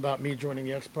 Article about me joining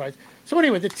the X Prize. So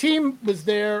anyway, the team was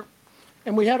there,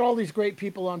 and we had all these great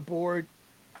people on board.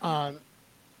 And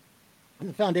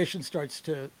the foundation starts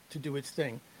to do its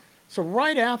thing. So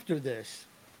right after this,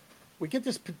 we get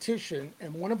this petition,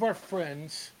 and one of our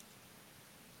friends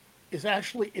is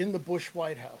actually in the Bush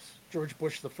White House, George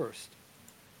Bush the First.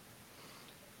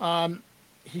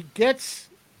 He gets,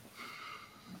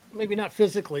 maybe not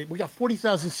physically, we got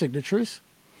 40,000 signatures.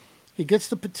 He gets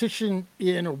the petition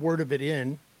in, or word of it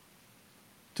in,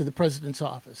 to the president's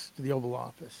office, to the Oval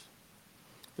Office.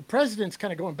 The president's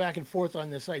kind of going back and forth on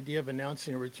this idea of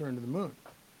announcing a return to the moon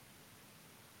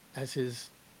as his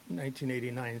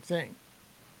 1989 thing.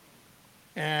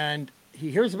 And he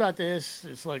hears about this.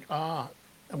 It's like, and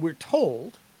we're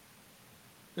told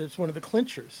that it's one of the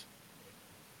clinchers.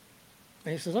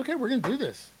 And he says, okay, we're going to do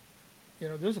this.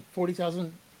 There's a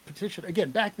 40,000 petition.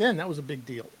 Again, back then, that was a big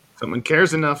deal. Someone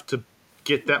cares enough to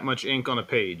get that much ink on a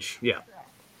page. Yeah.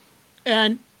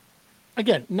 And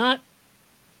again,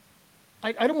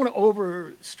 I don't want to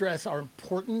over stress our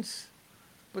importance,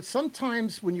 but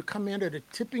sometimes when you come in at a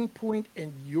tipping point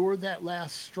and you're that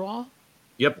last straw,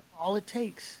 yep, all it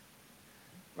takes,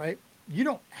 right? You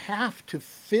don't have to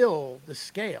fill the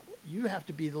scale. You have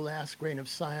to be the last grain of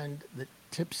sand that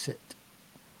tips it.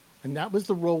 And that was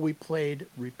the role we played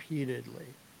repeatedly.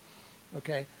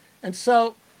 Okay. And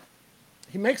so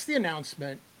he makes the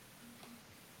announcement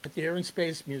at the Air and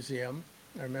Space Museum,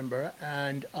 I remember,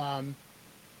 and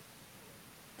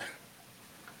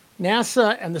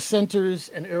NASA and the centers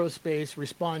and aerospace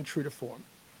respond true to form.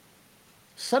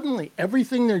 Suddenly,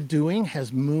 everything they're doing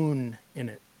has moon in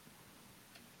it.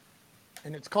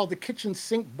 and it's called the kitchen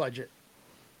sink budget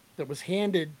that was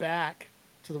handed back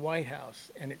to the White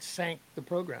House, and it sank the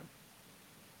program.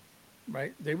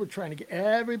 Right? They were trying to get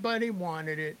everybody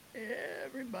wanted it.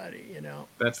 Everybody, you know.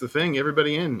 That's the thing.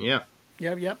 Everybody in. Yeah.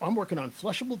 Yep. I'm working on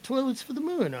flushable toilets for the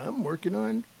moon. I'm working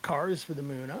on cars for the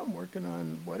moon. I'm working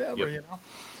on whatever, Yep. you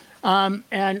know.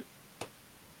 And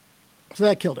so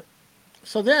that killed it.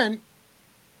 So then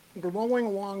we're rolling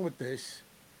along with this,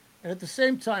 and at the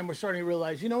same time, we're starting to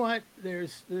realize, you know what?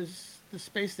 There's the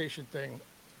space station thing.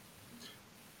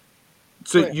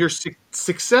 So Go ahead. you're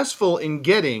successful in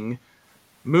getting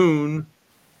Moon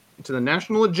to the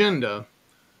national agenda,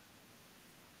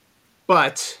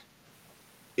 but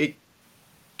it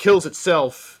kills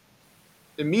itself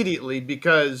immediately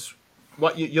because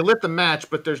what you lit the match,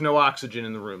 but there's no oxygen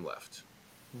in the room left.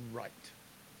 Right.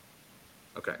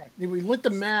 Okay. We lit the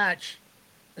match,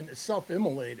 and it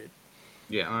self-immolated.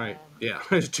 Yeah. All right. Yeah.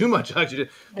 There's too much oxygen.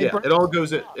 They Yeah. burned It all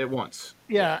goes at once.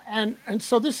 Yeah, and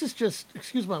so this is just,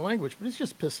 excuse my language, but it's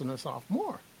just pissing us off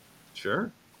more.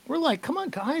 Sure. We're like, come on,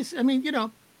 guys. I mean, you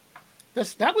know,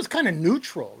 that was kind of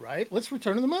neutral, right? Let's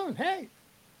return to the moon. Hey,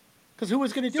 because who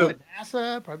was going to do So- it?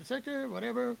 NASA, private sector,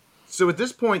 whatever. So at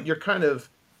this point, you've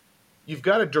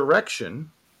got a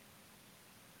direction,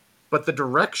 but the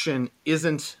direction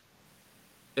isn't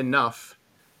enough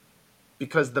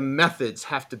because the methods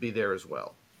have to be there as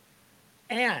well.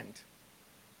 And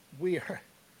we're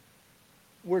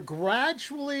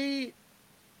gradually,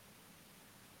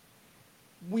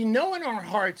 we know in our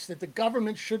hearts that the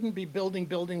government shouldn't be building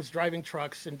buildings, driving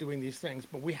trucks, and doing these things,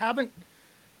 but we haven't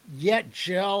yet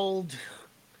gelled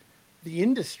the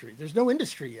industry. There's no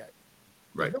industry yet.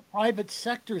 Right. There's no private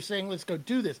sector saying, let's go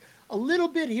do this. A little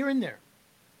bit here and there.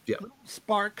 Yeah. Little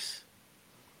sparks.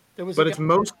 There was But a it's guy,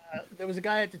 most- there was a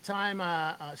guy at the time,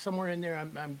 somewhere in there,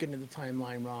 I'm getting the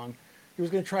timeline wrong. He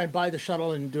was going to try and buy the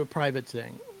shuttle and do a private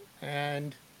thing.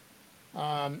 And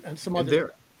some And other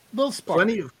there little sparks.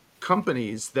 plenty of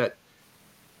companies that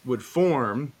would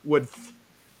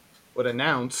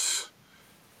announce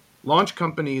launch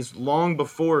companies long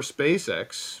before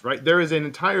SpaceX, right? There is an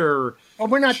entire Oh,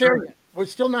 we're not there Sure. yet. We're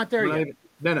still not there yet.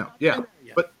 No, yeah. there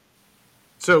yet. But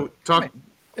so talk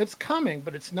It's coming,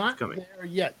 but it's not coming. there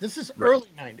yet. This is Right. early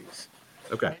 90s.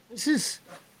 okay. This is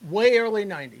way early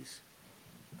 90s.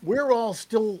 We're all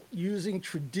still using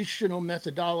traditional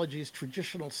methodologies,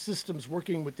 traditional systems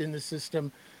working within the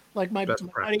system, like my Best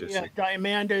buddy practice.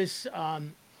 Diamandis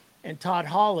and Todd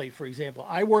Hawley, for example.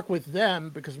 I work with them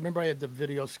because remember I had the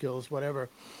video skills, whatever,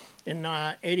 in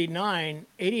 89,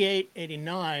 88,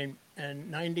 89, and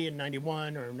 90 and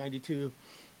 91 or 92.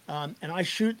 And I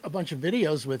shoot a bunch of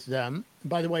videos with them.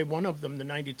 By the way, one of them, the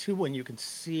 92 one, you can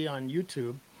see on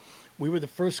YouTube. We were the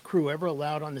first crew ever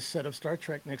allowed on the set of Star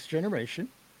Trek Next Generation.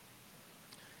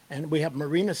 And we have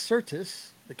Marina Sirtis,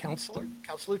 the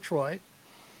Counselor Troy,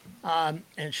 and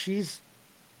she's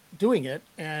doing it.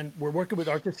 And we're working with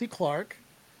Arthur C. Clarke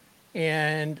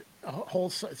and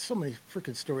so many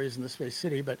freaking stories in the Space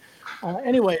City. But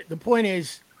anyway, the point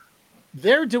is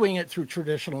they're doing it through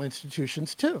traditional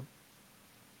institutions too,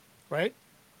 right?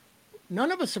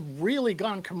 None of us have really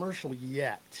gone commercial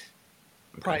yet,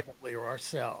 privately or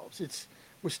ourselves.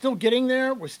 We're still getting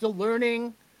there. We're still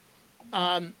learning.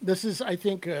 This is, I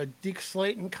think, Deke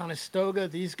Slayton, Conestoga.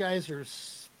 These guys are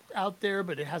out there,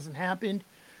 but it hasn't happened.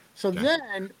 So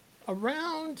then,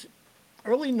 around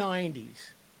early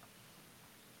 90s,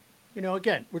 you know,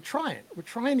 again, we're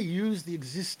trying to use the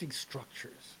existing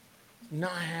structures. It's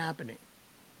not happening.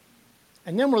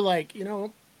 And then we're like, you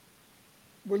know,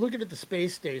 we're looking at the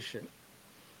space station.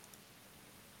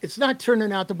 It's not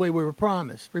turning out the way we were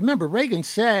promised. Remember, Reagan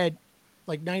said,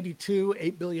 like 92,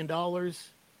 $8 billion.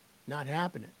 Not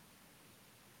happening.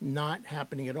 Not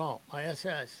happening at all.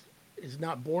 ISS is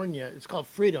not born yet. It's called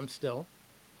Freedom still.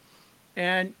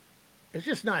 And it's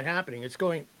just not happening.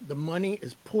 The money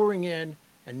is pouring in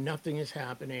and nothing is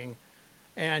happening.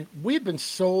 And we've been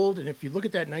sold, and if you look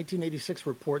at that 1986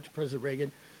 report to President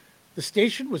Reagan, the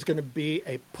station was going to be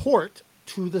a port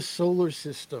to the solar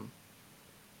system.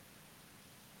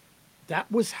 That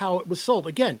was how it was sold.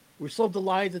 Again, we sold the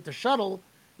lie that the shuttle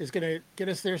is going to get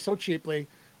us there so cheaply.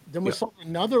 Then we sold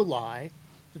another lie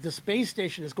that the space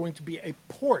station is going to be a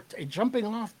port, a jumping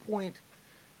off point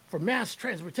for mass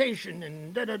transportation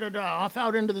and off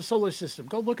out into the solar system.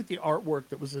 Go look at the artwork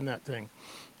that was in that thing,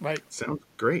 right? Sounds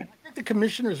great. I think the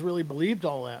commissioners really believed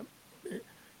all that. You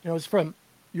know, it's from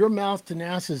your mouth to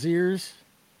NASA's ears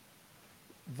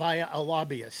via a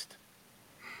lobbyist.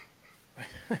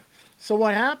 So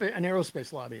what happened? An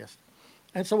aerospace lobbyist.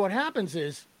 And so what happens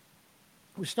is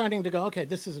we're starting to go, okay,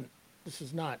 this is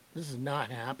not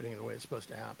happening the way it's supposed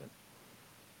to happen.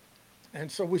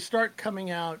 And so we start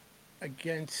coming out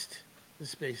against the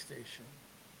space station.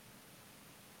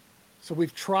 So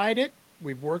we've tried it.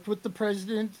 We've worked with the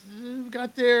president.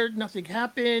 Got there, nothing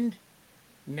happened.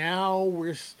 Now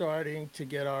we're starting to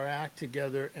get our act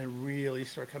together and really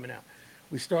start coming out.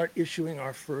 We start issuing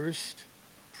our first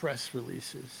press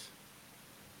releases.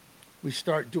 We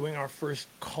start doing our first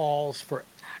calls for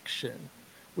action.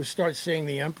 We start saying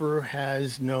the emperor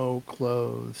has no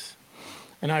clothes.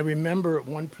 And I remember at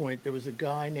one point there was a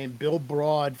guy named Bill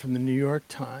Broad from the New York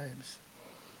Times.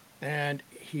 And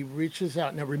he reaches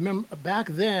out. Now remember, back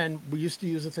then we used to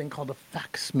use a thing called a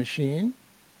fax machine.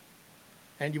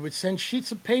 And you would send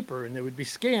sheets of paper and they would be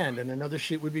scanned and another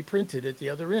sheet would be printed at the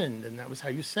other end. And that was how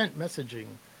you sent messaging,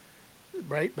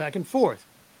 right? Back and forth.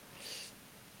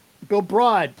 Bill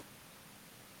Broad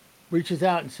reaches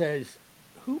out and says,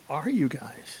 "Who are you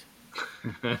guys?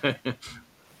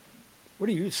 What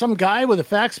are you, some guy with a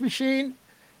fax machine?"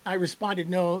 I responded,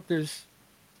 "No, there's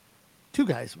two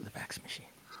guys with a fax machine.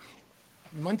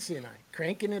 Muncie and I,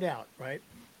 cranking it out, right?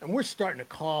 And we're starting to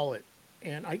call it.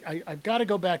 And I've got to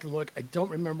go back and look. I don't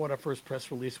remember what our first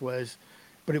press release was,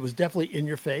 but it was definitely in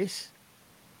your face.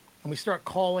 And we start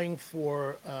calling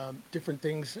for different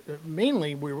things.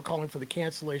 Mainly, we were calling for the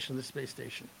cancellation of the space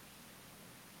station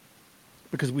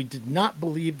because we did not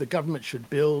believe the government should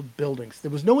build buildings.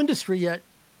 There was no industry yet.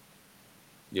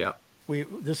 Yeah.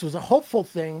 This was a hopeful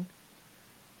thing,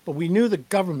 but we knew the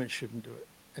government shouldn't do it,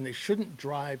 and they shouldn't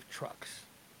drive trucks,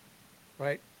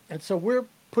 right? And so we're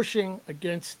pushing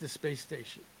against the space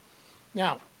station.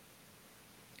 Now,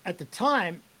 at the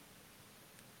time,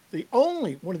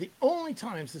 one of the only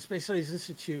times the Space Studies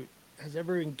Institute has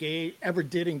ever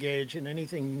did engage in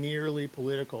anything nearly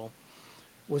political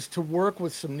was to work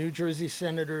with some New Jersey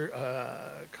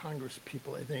Congress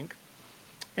people, I think.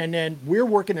 And then we're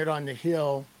working it on the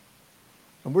Hill,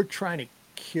 and we're trying to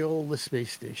kill the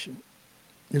space station.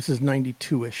 This is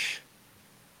 92-ish.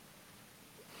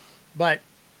 But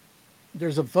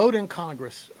there's a vote in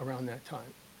Congress around that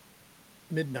time,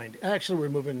 mid-90s. Actually, we're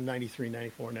moving to 93,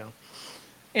 94 now.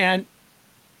 And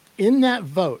in that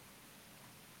vote,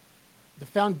 the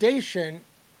foundation,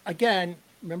 again,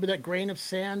 remember that grain of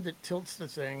sand that tilts the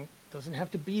thing? Doesn't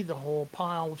have to be the whole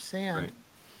pile of sand. Right.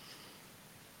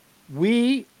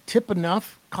 We tip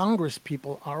enough Congress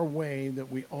people our way that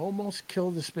we almost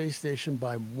kill the space station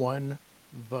by one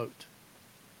vote.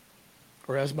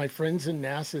 Or as my friends in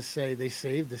NASA say, they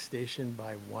saved the station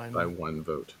by one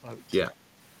vote. vote. Yeah.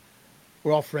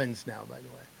 We're all friends now, by the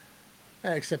way,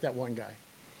 except that one guy.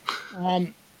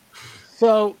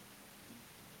 So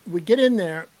we get in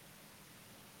there,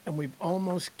 and we've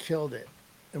almost killed it.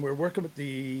 And we're working with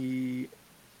I'm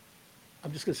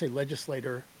just going to say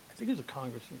legislator, I think he was a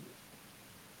congressman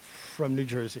from New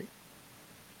Jersey.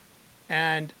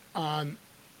 And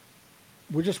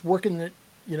we're just working it,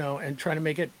 and trying to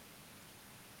make it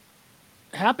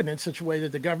happen in such a way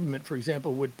that the government, for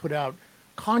example, would put out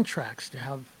contracts to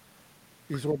have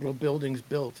these orbital buildings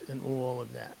built and all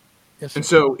of that. Yes, and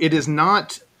sir. so it is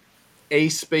not a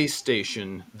space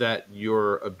station that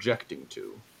you're objecting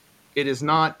to. It is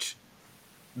not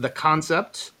the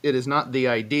concept. It is not the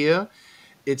idea.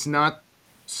 It's not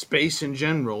space in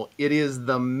general. It is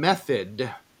the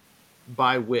method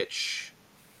by which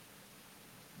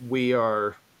we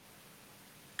are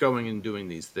going and doing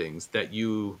these things that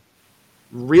you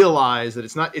realize that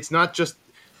it's not just,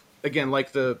 again,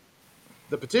 like the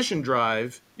petition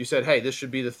drive, you said, hey, this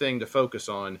should be the thing to focus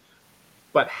on,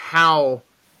 but how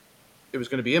it was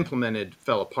going to be implemented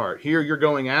fell apart. Here you're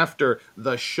going after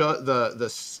the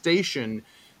station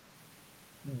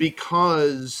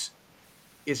because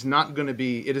it is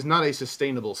not a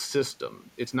sustainable system.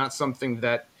 It's not something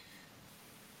that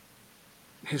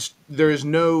there is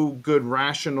no good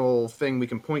rational thing we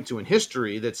can point to in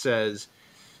history that says,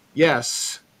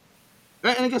 yes.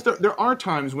 And I guess there are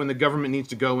times when the government needs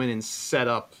to go in and set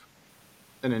up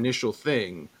an initial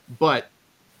thing. But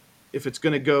if it's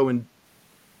going to go and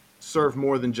serve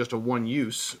more than just a one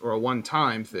use or a one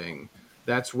time thing,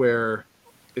 that's where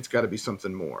it's got to be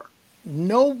something more.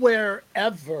 Nowhere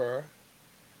ever,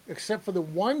 except for the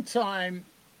one time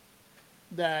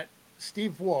that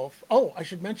Steve Wolf, I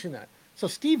should mention that. So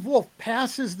Steve Wolf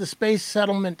passes the Space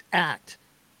Settlement Act.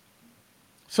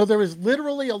 So there is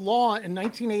literally a law in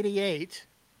 1988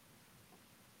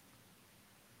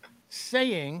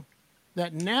 saying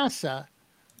that NASA,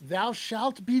 thou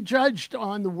shalt be judged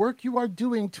on the work you are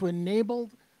doing to enable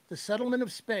the settlement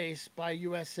of space by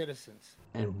U.S. citizens.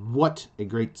 And what a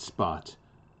great spot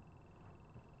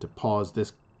to pause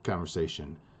this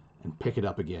conversation and pick it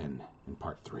up again in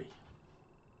part 3.